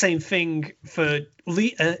exact same thing for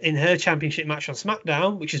Lita in her championship match on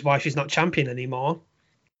SmackDown, which is why she's not champion anymore.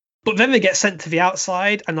 But then they get sent to the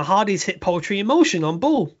outside, and the Hardys hit Poetry in Motion on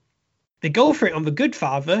Bull. They go for it on the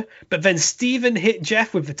Goodfather, but then Steven hit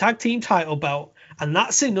Jeff with the tag team title belt, and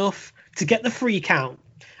that's enough to get the 3 count.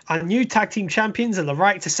 Our new tag team champions are the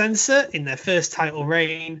Right to Censor in their first title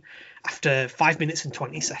reign after 5 minutes and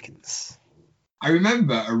 20 seconds. I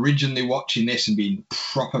remember originally watching this and being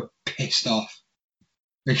proper pissed off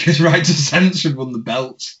because Right to Censor had won the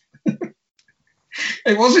belts.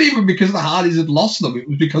 It wasn't even because the Hardys had lost them. It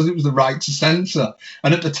was because it was the Right to Censor.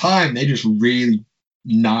 And at the time, they just really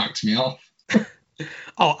knocked me off.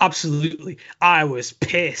 Oh, absolutely. I was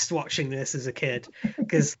pissed watching this as a kid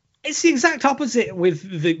because it's the exact opposite with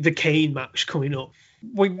the Kane match coming up.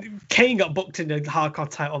 When Kane got booked in a hardcore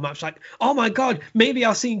title match, like, oh my God, maybe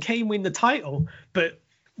I've seen Kane win the title. But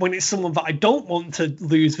when it's someone that I don't want to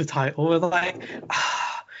lose the title, we're like,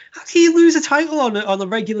 how can you lose a title on a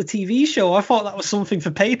regular TV show? I thought that was something for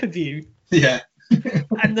pay-per-view. Yeah.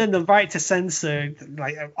 And then the Right to Censor,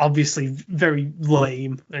 like, obviously very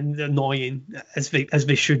lame and annoying as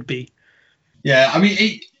they should be. Yeah, I mean,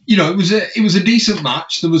 it was a decent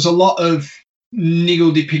match. There was a lot of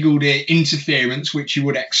niggledy-piggledy interference, which you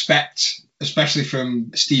would expect, especially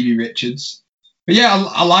from Stevie Richards. But yeah,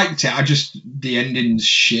 I liked it. The ending's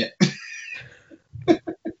shit.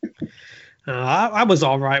 I was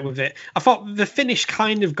all right with it. I thought the finish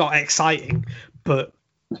kind of got exciting, but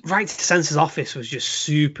Right to Censor's office was just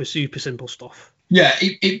super, super simple stuff. Yeah,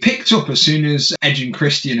 it picked up as soon as Edge and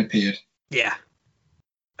Christian appeared. Yeah.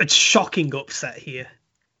 A shocking upset here.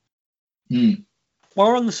 Hmm. While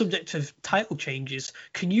we're on the subject of title changes,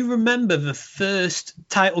 can you remember the first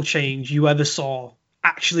title change you ever saw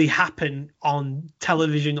actually happen on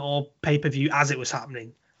television or pay-per-view as it was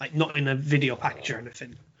happening? Like, not in a video package or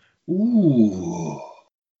anything. Ooh.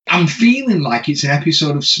 I'm feeling like it's an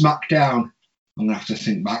episode of SmackDown. I'm going to have to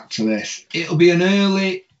think back to this. It'll be an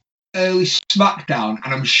early SmackDown,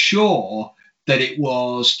 and I'm sure that it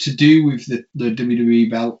was to do with the WWE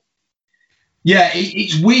belt. Yeah,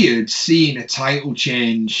 it's weird seeing a title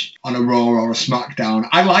change on a Raw or a SmackDown.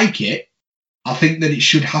 I like it. I think that it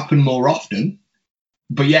should happen more often.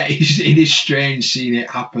 But yeah, it is strange seeing it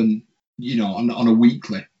happen, on a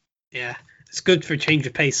weekly. Yeah, it's good for a change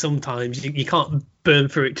of pace sometimes. You can't burn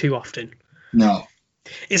through it too often. No.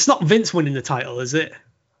 It's not Vince winning the title, is it?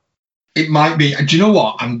 It might be. Do you know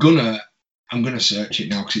what? I'm gonna search it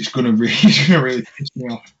now because it's gonna really piss me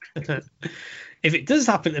off. If it does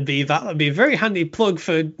happen to be that, would be a very handy plug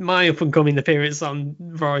for my up-and-coming appearance on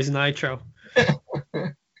Raw's Nitro.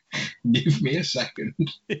 Give me a second.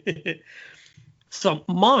 So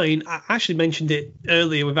mine, I actually mentioned it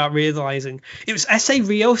earlier without realising. It was S.A.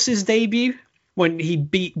 Rios' debut when he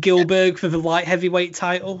beat Gilbert for the light heavyweight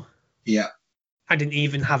title. Yeah. I didn't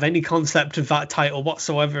even have any concept of that title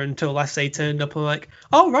whatsoever until S.A. turned up. I'm like,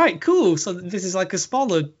 oh, right, cool. So this is like a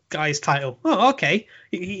smaller guy's title. Oh, okay.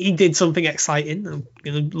 He did something exciting. I'm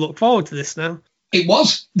going to look forward to this now. It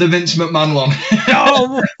was the Vince McMahon one.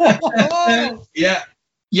 Oh! Yeah.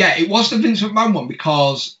 Yeah, it was the Vince McMahon one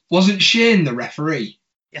because wasn't Shane the referee?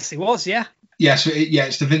 Yes, he was, yeah. Yeah, so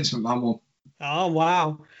it's the Vince McMahon one. Oh,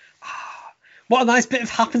 wow. What a nice bit of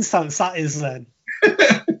happenstance that is then.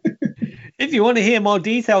 If you want to hear more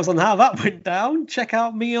details on how that went down, check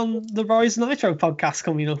out me on the Roy's Nitro podcast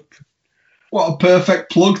coming up. What a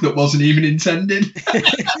perfect plug that wasn't even intended.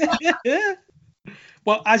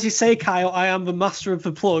 Well, as you say, Kyle, I am the master of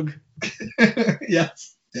the plug.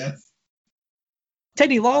 Yes.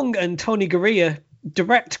 Teddy Long and Tony Garea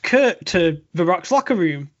direct Kurt to The Rock's locker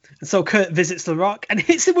room. And so Kurt visits The Rock and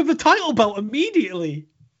hits him with a title belt immediately.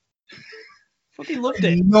 Fucking loved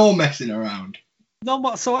it. No messing around. None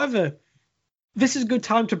whatsoever. This is a good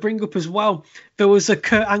time to bring up as well. There was a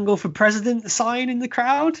Kurt Angle for President sign in the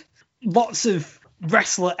crowd. Lots of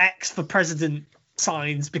Wrestler X for President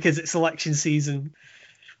signs because it's election season.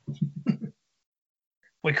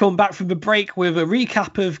 We come back from the break with a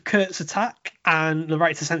recap of Kurt's attack and the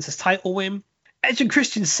Right to Censor's title win. Edge and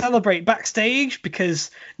Christian celebrate backstage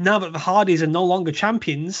because now that the Hardys are no longer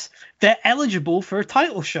champions, they're eligible for a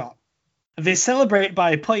title shot. They celebrate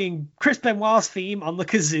by playing Chris Benoit's theme on the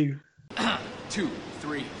kazoo. 2,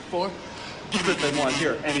 3, 4. Chris Benoit is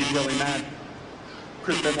here, and he's really mad.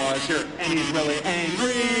 Chris Benoit is here, and he's really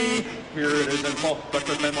angry. Here it is in full, the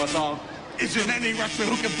Chris Benoit song. Isn't any wrestler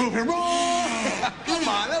who can prove him wrong? Come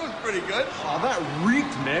on, that was pretty good. Oh, that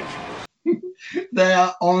reeked, Mick. They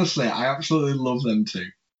are, honestly, I absolutely love them too.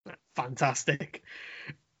 Fantastic.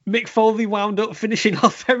 Mick Foley wound up finishing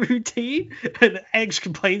off their routine, and Edge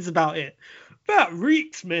complains about it. That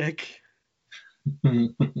reeks, Mick.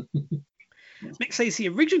 Mick says he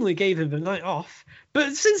originally gave him the night off,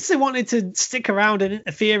 but since they wanted to stick around and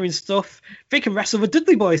interfere and stuff, they can wrestle the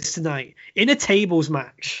Dudley Boys tonight in a tables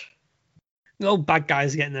match. The old bad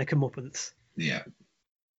guys are getting their comeuppance. Yeah.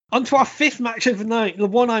 On to our fifth match of the night, the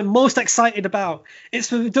one I'm most excited about. It's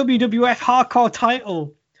for the WWF Hardcore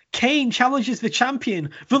title. Kane challenges the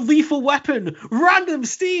champion, the Lethal Weapon, Random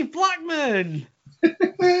Steve Blackman.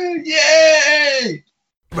 Yay!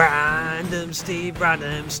 Random Steve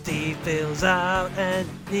fills out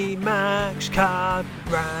any match card.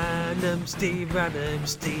 Random Steve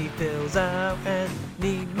fills out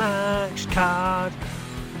any match card.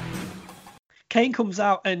 Kane comes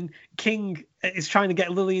out and King is trying to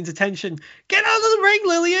get Lillian's attention. Get out of the ring,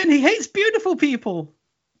 Lillian! He hates beautiful people.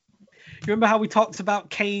 You remember how we talked about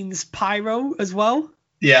Kane's pyro as well?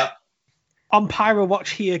 Yeah. On Pyro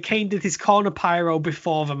Watch here, Kane did his corner pyro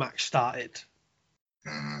before the match started.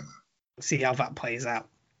 See how that plays out.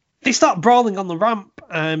 They start brawling on the ramp,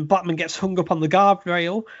 and Blackman gets hung up on the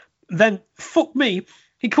guardrail. Then, fuck me,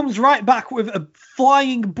 he comes right back with a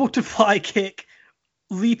flying butterfly kick,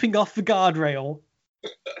 leaping off the guardrail.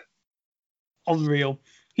 Unreal.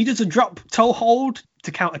 He does a drop toe hold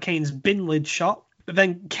to counter Kane's bin lid shot, but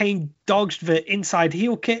then Kane dodged the inside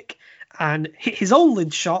heel kick and hit his own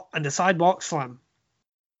lid shot and the sidewalk slam.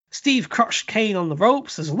 Steve crushed Kane on the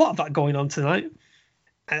ropes. There's a lot of that going on tonight.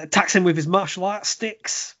 Attacks him with his martial arts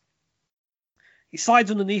sticks. He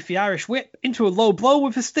slides underneath the Irish whip into a low blow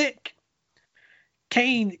with a stick.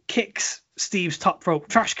 Kane kicks Steve's top rope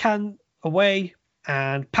trash can away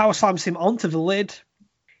and power slams him onto the lid.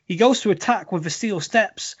 He goes to attack with the steel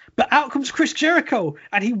steps, but out comes Chris Jericho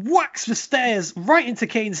and he whacks the stairs right into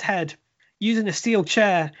Kane's head using a steel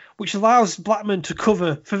chair, which allows Blackman to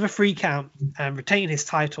cover for the 3 count and retain his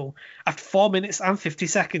title after 4 minutes and 50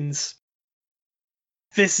 seconds.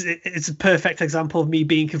 This is a perfect example of me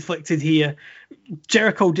being conflicted here.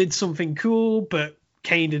 Jericho did something cool, but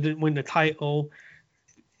Kane didn't win the title.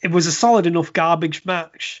 It was a solid enough garbage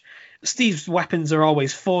match. Steve's weapons are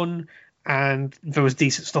always fun, and there was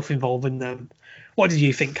decent stuff involved in them. What did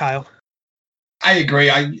you think, Kyle? I agree.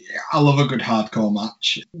 I love a good hardcore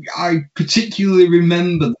match. I particularly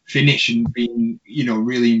remember the finish and being,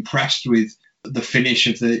 really impressed with the finish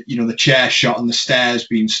of the chair shot and the stairs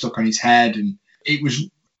being stuck on his head, and it was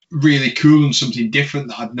really cool and something different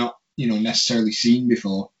that I'd not, necessarily seen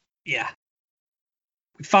before. Yeah.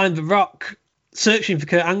 We find The Rock searching for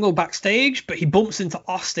Kurt Angle backstage, but he bumps into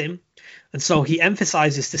Austin, and so he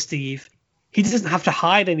emphasizes to Steve he doesn't have to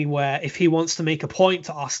hide anywhere if he wants to make a point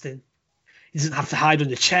to Austin. He doesn't have to hide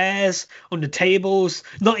under chairs, under tables,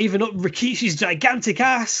 not even up Rikishi's gigantic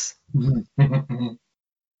ass.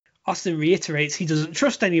 Austin reiterates he doesn't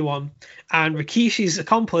trust anyone, and Rikishi's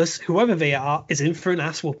accomplice, whoever they are, is in for an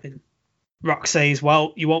ass whooping. Rock says,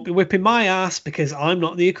 well, you won't be whipping my ass because I'm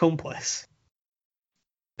not the accomplice.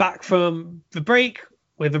 Back from the break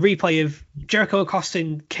with a replay of Jericho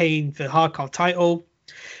accosting Kane for the Hardcore title.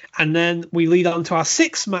 And then we lead on to our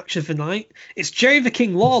 6th match of the night. It's Jerry the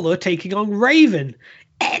King Lawler taking on Raven.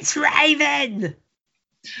 It's Raven!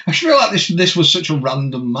 I feel like this was such a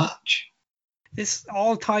random match. This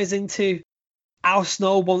all ties into Al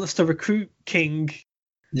Snow wants to recruit King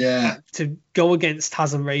to go against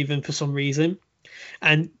Taz and Raven for some reason.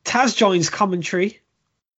 And Taz joins commentary,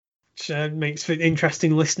 which makes for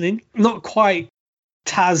interesting listening. Not quite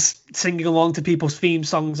Taz singing along to people's theme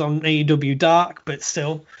songs on AEW Dark, but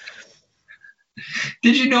still.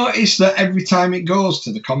 Did you notice that every time it goes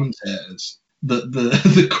to the commentators, that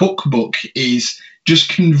the cookbook is just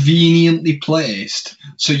conveniently placed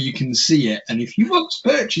so you can see it, and if you want to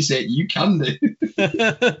purchase it, you can do.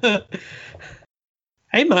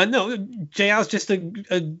 Hey man, no, JR's just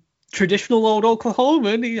a traditional old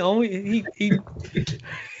Oklahoman.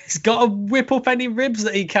 He's got to whip up any ribs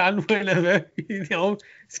that he can whenever.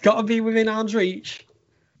 It's got to be within arm's reach.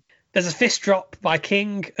 There's a fist drop by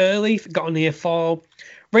King early, got a near fall.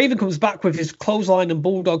 Raven comes back with his clothesline and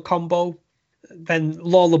bulldog combo. Then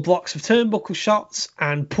Lawler blocks with turnbuckle shots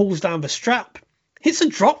and pulls down the strap. Hits a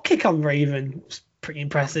drop kick on Raven. It's pretty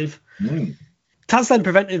impressive. Taz then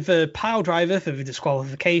prevented the pile driver for the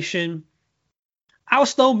disqualification. Al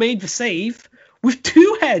Snow made the save with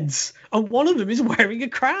 2 heads, and one of them is wearing a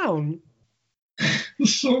crown.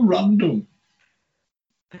 It's so random.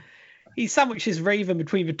 He sandwiches Raven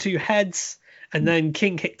between the two heads, and then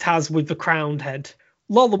King hit Taz with the crowned head.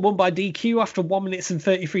 Lawler won by DQ after 1 minute and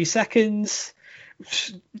 33 seconds.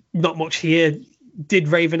 Not much here. Did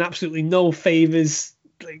Raven absolutely no favours.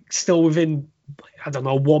 Like, still within,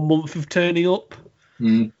 1 month of turning up.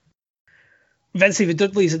 Mm. Then see the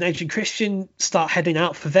Dudleys and Edge and Christian start heading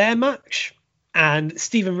out for their match, and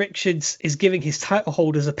Steven Richards is giving his title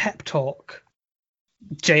holders a pep talk.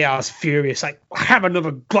 JR's furious, like, have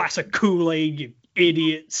another glass of Kool-Aid, you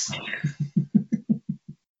idiots.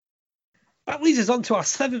 That leads us on to our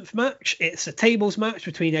 7th match. It's a tables match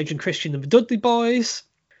between Edge and Christian and the Dudley Boys.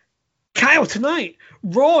 Kyle, tonight,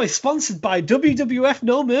 Raw is sponsored by WWF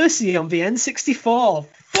No Mercy on the N64.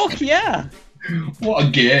 Fuck yeah! What a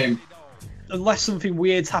game. Unless something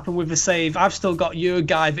weird's happened with the save, I've still got your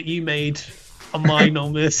guy that you made on my No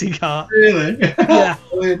Mercy card. Really? Yeah.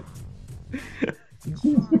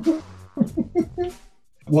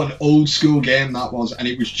 What an old school game that was, and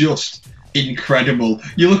it was just incredible.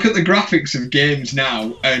 You look at the graphics of games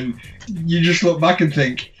now, and you just look back and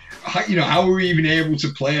think, how were we even able to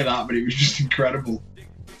play that? But it was just incredible.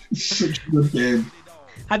 It's such a good game.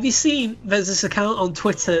 Have you seen, there's this account on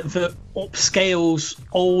Twitter that upscales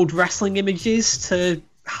old wrestling images to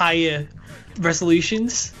higher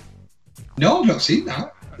resolutions? No, I've not seen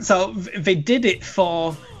that. So they did it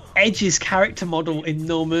for Edge's character model in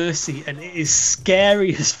No Mercy, and it is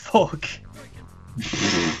scary as fuck.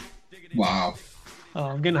 Wow. Oh,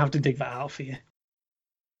 I'm going to have to dig that out for you.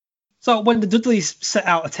 So when the Dudleys set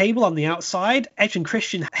out a table on the outside, Edge and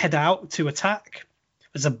Christian head out to attack.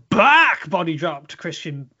 There's a back body drop to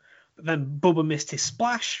Christian, but then Bubba missed his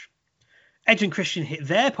splash. Edge and Christian hit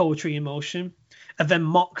their poetry in motion, and then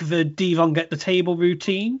mock the Devon get the table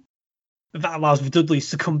routine. That allows the Dudleys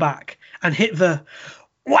to come back and hit the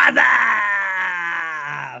Wada!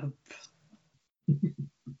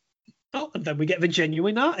 Oh, and then we get the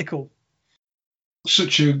genuine article.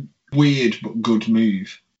 Such a weird but good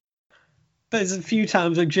move. There's a few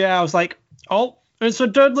times when JR was like, oh, it's a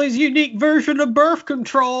Dudley's unique version of birth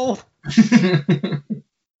control.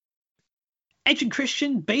 Edge and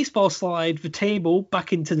Christian baseball slide the table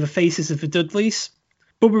back into the faces of the Dudleys.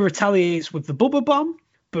 Bubba retaliates with the Bubba Bomb,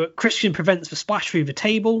 but Christian prevents the splash through the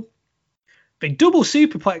table. They double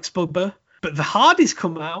superplex Bubba, but the Hardys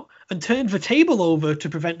come out and turn the table over to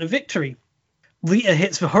prevent the victory. Lita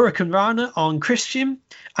hits the Hurricane Rana on Christian,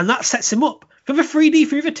 and that sets him up for the 3D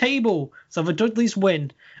through the table, so the Dudleys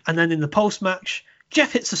win. And then in the post-match,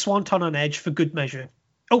 Jeff hits the Swanton on Edge for good measure.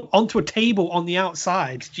 Oh, onto a table on the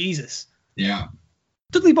outside. Jesus. Yeah.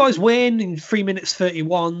 Dudley Boys win in 3 minutes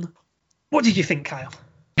 31. What did you think, Kyle?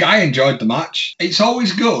 I enjoyed the match. It's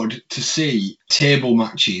always good to see table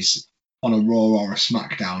matches on a Raw or a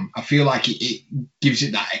SmackDown. I feel like it gives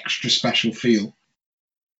it that extra special feel.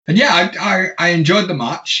 And yeah, I enjoyed the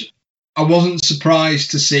match. I wasn't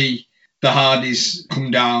surprised to see the Hardys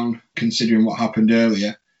come down, considering what happened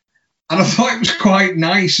earlier. And I thought it was quite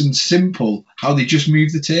nice and simple how they just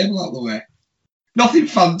moved the table out of the way. Nothing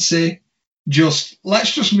fancy,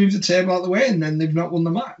 let's just move the table out of the way, and then they've not won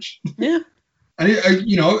the match. Yeah. And,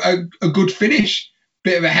 a good finish.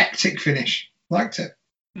 Bit of a hectic finish. Liked it.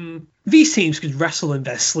 These teams could wrestle in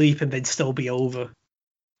their sleep and they'd still be over.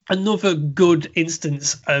 Another good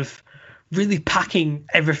instance of really packing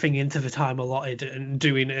everything into the time allotted and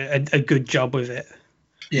doing a good job with it.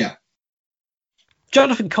 Yeah.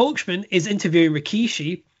 Jonathan Coachman is interviewing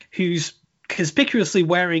Rikishi, who's conspicuously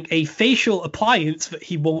wearing a facial appliance that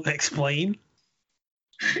he won't explain.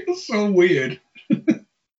 It's so weird.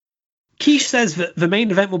 Keish says that the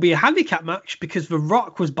main event will be a handicap match because The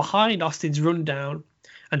Rock was behind Austin's rundown,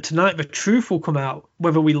 and tonight the truth will come out,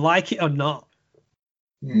 whether we like it or not.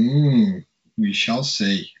 We shall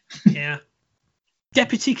see. Yeah.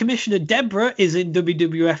 Deputy Commissioner Deborah is in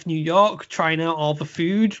WWF New York trying out all the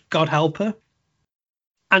food, God help her.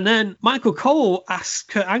 And then Michael Cole asks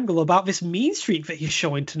Kurt Angle about this mean streak that he's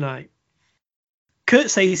showing tonight.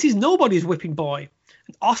 Kurt says he's nobody's whipping boy,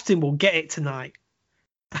 and Austin will get it tonight.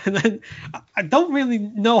 And then I don't really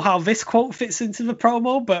know how this quote fits into the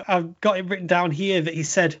promo, but I've got it written down here that he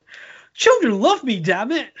said, "Children love me,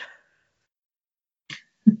 damn it."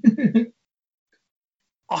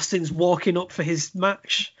 Austin's walking up for his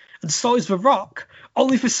match, and so is The Rock,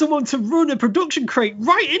 only for someone to run a production crate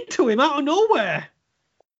right into him out of nowhere.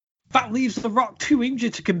 That leaves The Rock too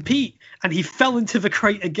injured to compete, and he fell into the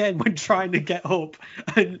crate again when trying to get up.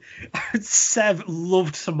 And Sev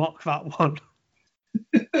loved to mock that one.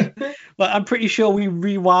 But I'm pretty sure we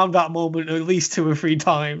rewound that moment at least 2 or 3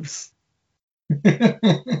 times. I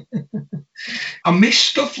miss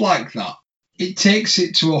stuff like that. it takes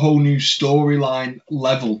it to a whole new storyline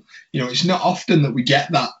level. You know, it's not often that we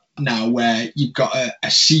get that now, where you've got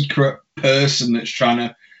a secret person that's trying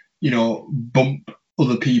to, you know, bump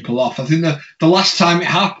other people off. I think the last time it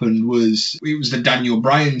happened was the Daniel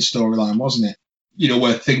Bryan storyline, wasn't it? You know,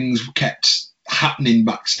 where things kept happening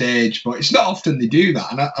backstage, but it's not often they do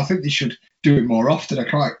that, and I think they should do it more often. I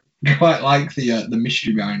quite like the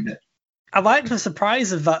mystery behind it. I like the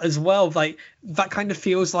surprise of that as well. Like, that kind of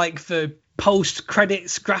feels like the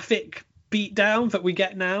post-credits graphic beatdown that we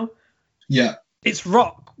get now. Yeah. It's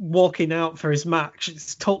Rock walking out for his match.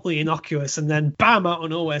 It's totally innocuous, and then bam, out of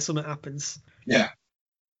nowhere, something happens. Yeah.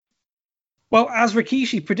 Well, as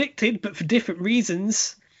Rikishi predicted, but for different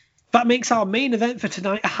reasons, that makes our main event for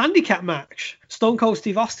tonight a handicap match. Stone Cold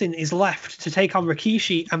Steve Austin is left to take on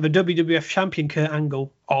Rikishi and the WWF champion Kurt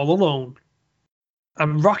Angle all alone.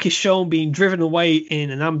 And Rock is shown being driven away in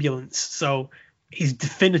an ambulance, so he's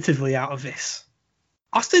definitively out of this.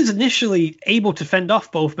 Austin's initially able to fend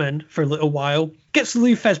off both men for a little while, gets the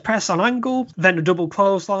Lou Thesz press on Angle, then a double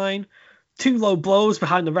clothesline, 2 low blows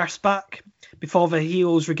behind the ref's back, before the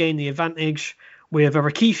heels regain the advantage with a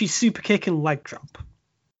Rikishi super kick and leg drop.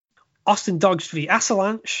 Austin dodged the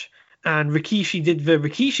Avalanche, and Rikishi did the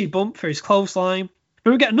Rikishi bump for his clothesline,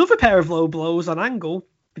 but we get another pair of low blows on Angle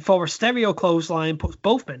before a stereo clothesline puts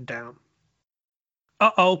both men down.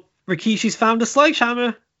 Uh-oh, Rikishi's found a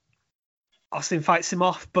sledgehammer. Austin fights him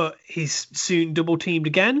off, but he's soon double-teamed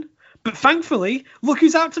again. But thankfully, look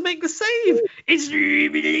who's out to make the save. It's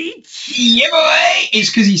Triple H. Yeah, boy! It's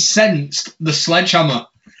because he sensed the sledgehammer.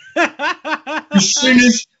 as soon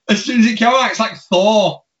as it came out, it's like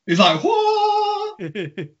Thor. He's like, whoa!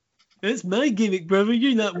 That's my gimmick, brother.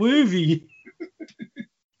 You're not worthy.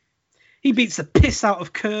 He beats the piss out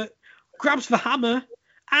of Kurt, grabs the hammer,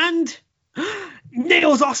 and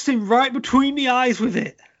nails Austin right between the eyes with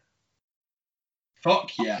it.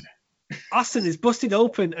 Fuck yeah. Austin is busted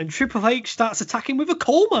open, and Triple H starts attacking with a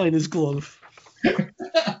coal miner's glove.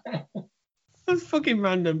 That's fucking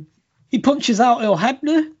random. He punches out Earl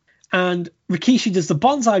Hebner, and Rikishi does the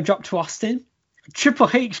bonsai drop to Austin. Triple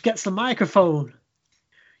H gets the microphone.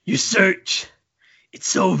 Your search,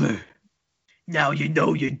 it's over. Now you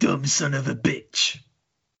know, you dumb son of a bitch.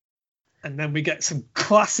 And then we get some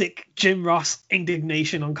classic Jim Ross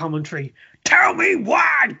indignation on commentary. Tell me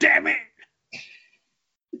why, damn it!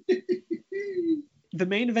 The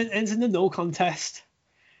main event ends in a no contest.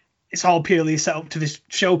 It's all purely set up to this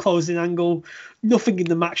show closing angle. Nothing in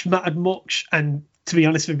the match mattered much, and to be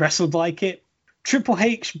honest, we wrestled like it. Triple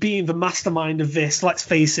H being the mastermind of this, let's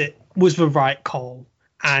face it, was the right call.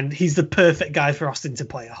 And he's the perfect guy for Austin to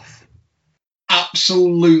play off.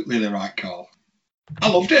 Absolutely the right call. I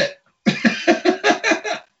loved it.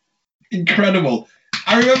 Incredible.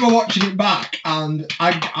 I remember watching it back, and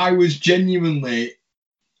I was genuinely,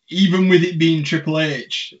 even with it being Triple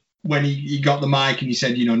H, when he got the mic and he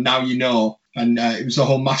said, you know, now you know, and it was the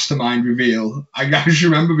whole mastermind reveal, I just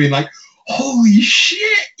remember being like, holy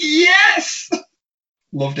shit, yes!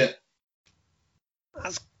 Loved it.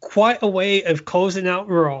 That's quite a way of closing out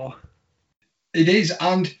Raw. It is,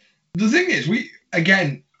 and the thing is,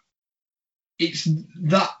 it's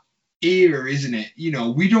that era, isn't it? You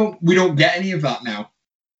know, we don't get any of that now.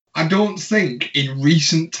 I don't think in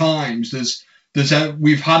recent times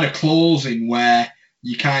we've had a closing where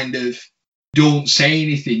you kind of don't say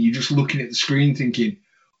anything. You're just looking at the screen thinking,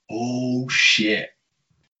 oh shit.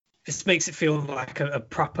 This makes it feel like a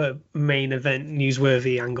proper main event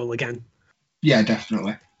newsworthy angle again. Yeah,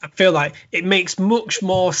 definitely. I feel like it makes much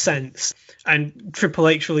more sense, and Triple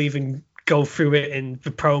H will even go through it in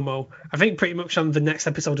the promo. I think pretty much on the next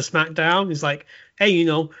episode of SmackDown is like, hey, you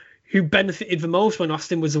know, who benefited the most when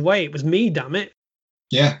Austin was away? It was me, damn it.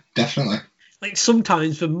 Yeah, definitely. Like,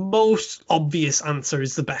 sometimes the most obvious answer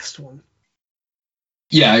is the best one.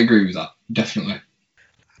 Yeah, I agree with that. Definitely.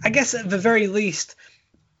 I guess at the very least,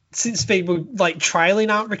 since they were like trialing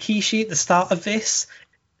out Rikishi at the start of this,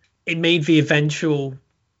 it made the eventual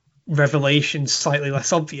revelation slightly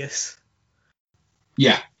less obvious.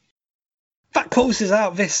 Yeah. That closes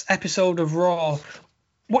out this episode of Raw.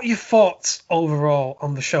 What are your thoughts overall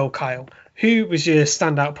on the show, Kyle? Who was your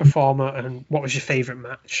standout performer, and what was your favourite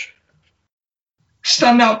match?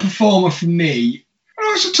 Standout performer for me,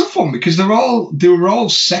 oh, it's a tough one because they were all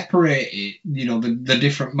separated. You know, the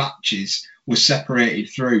different matches were separated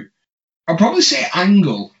through. I'd probably say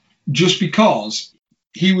Angle, just because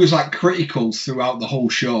he was like critical throughout the whole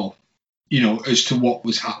show, you know, as to what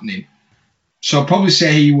was happening. So I'd probably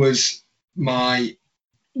say he was my,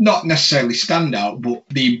 not necessarily standout, but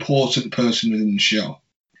the important person within the show.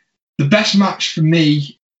 The best match for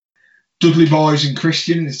me, Dudley Boyz and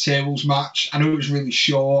Christian in the tables match. I know it was really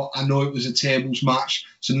short. I know it was a tables match,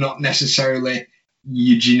 so not necessarily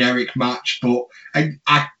your generic match, but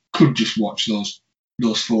I could just watch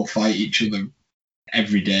those four fight each other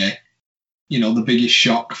every day. You know, the biggest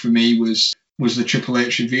shock for me was the Triple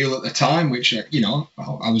H reveal at the time, which, you know,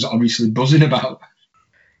 I was obviously buzzing about.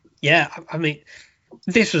 Yeah, I mean,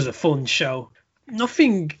 this was a fun show.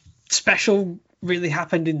 Nothing special really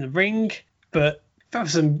happened in the ring, but there were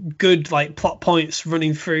some good like plot points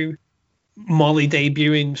running through. Molly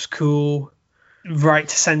debuting was cool. Right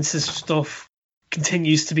to censor stuff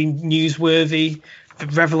continues to be newsworthy. The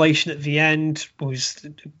revelation at the end was a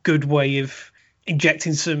good way of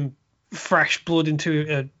injecting some fresh blood into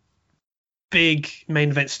a big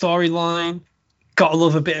main event storyline. Gotta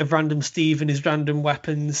love a bit of Random Steve and his random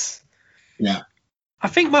weapons. Yeah. I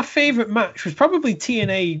think my favourite match was probably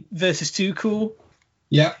TNA versus Too Cool.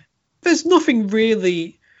 Yeah. There's nothing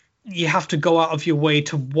really you have to go out of your way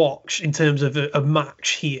to watch in terms of a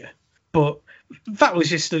match here. But that was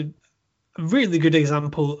just a really good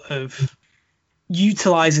example of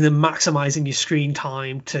utilising and maximising your screen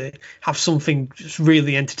time to have something just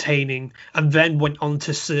really entertaining, and then went on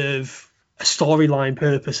to serve a storyline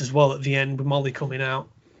purpose as well at the end with Molly coming out.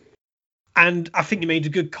 And I think you made a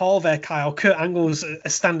good call there, Kyle. Kurt Angle's a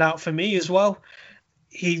standout for me as well.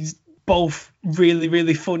 He's both really,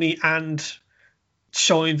 really funny and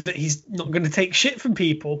showing that he's not going to take shit from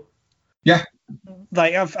people. Yeah.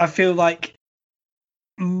 Like, I feel like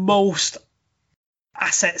most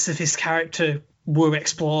assets of his character were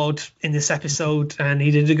explored in this episode, and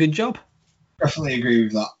he did a good job. Definitely agree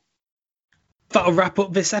with that. That'll wrap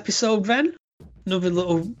up this episode then. Another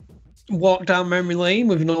little walk down memory lane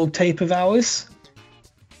with an old tape of ours.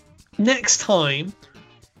 Next time,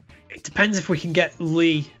 it depends if we can get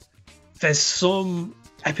Lee. There's some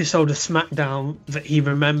episode of SmackDown that he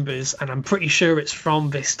remembers, and I'm pretty sure it's from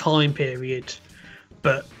this time period.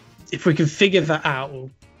 But if we can figure that out,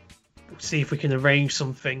 we'll see if we can arrange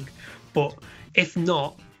something. But if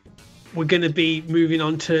not, we're going to be moving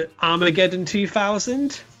on to Armageddon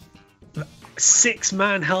 2000.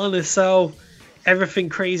 6-man Hell in a Cell. Everything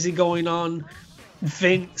crazy going on.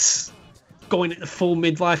 Vince going into full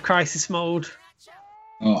midlife crisis mode.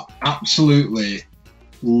 Oh, absolutely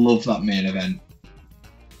love that main event.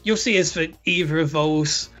 You'll see us for either of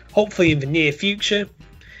those, hopefully in the near future.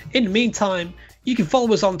 In the meantime, you can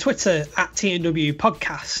follow us on Twitter at TNW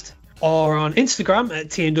Podcast or on Instagram at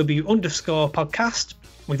TNW_podcast.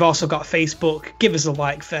 We've also got Facebook. Give us a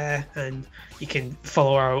like there, and you can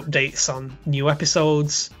follow our updates on new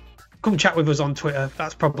episodes. Come chat with us on Twitter.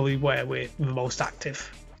 That's probably where we're the most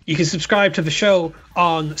active. You can subscribe to the show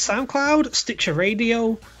on SoundCloud, Stitcher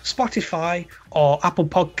Radio, Spotify, or Apple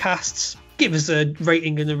Podcasts. Give us a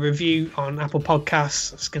rating and a review on Apple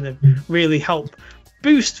Podcasts. It's going to really help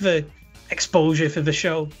boost the exposure for the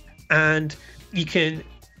show. And you can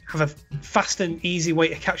have a fast and easy way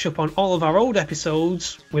to catch up on all of our old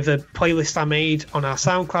episodes with a playlist I made on our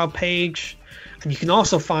SoundCloud page. And you can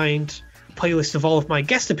also find a playlist of all of my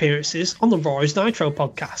guest appearances on the Raw is Nitro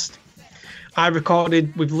podcast. I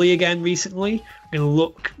recorded with Lee again recently. We're going to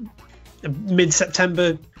look at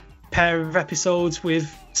mid-September pair of episodes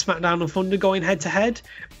with SmackDown and Thunder going head-to-head.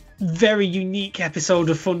 Very unique episode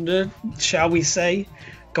of Thunder, shall we say,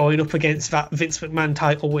 going up against that Vince McMahon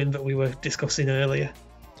title win that we were discussing earlier.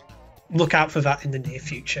 Look out for that in the near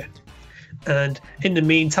future. And in the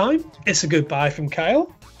meantime, it's a goodbye from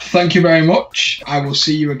Kyle. Thank you very much. I will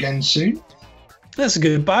see you again soon. That's a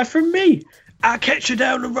goodbye from me. I'll catch you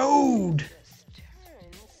down the road.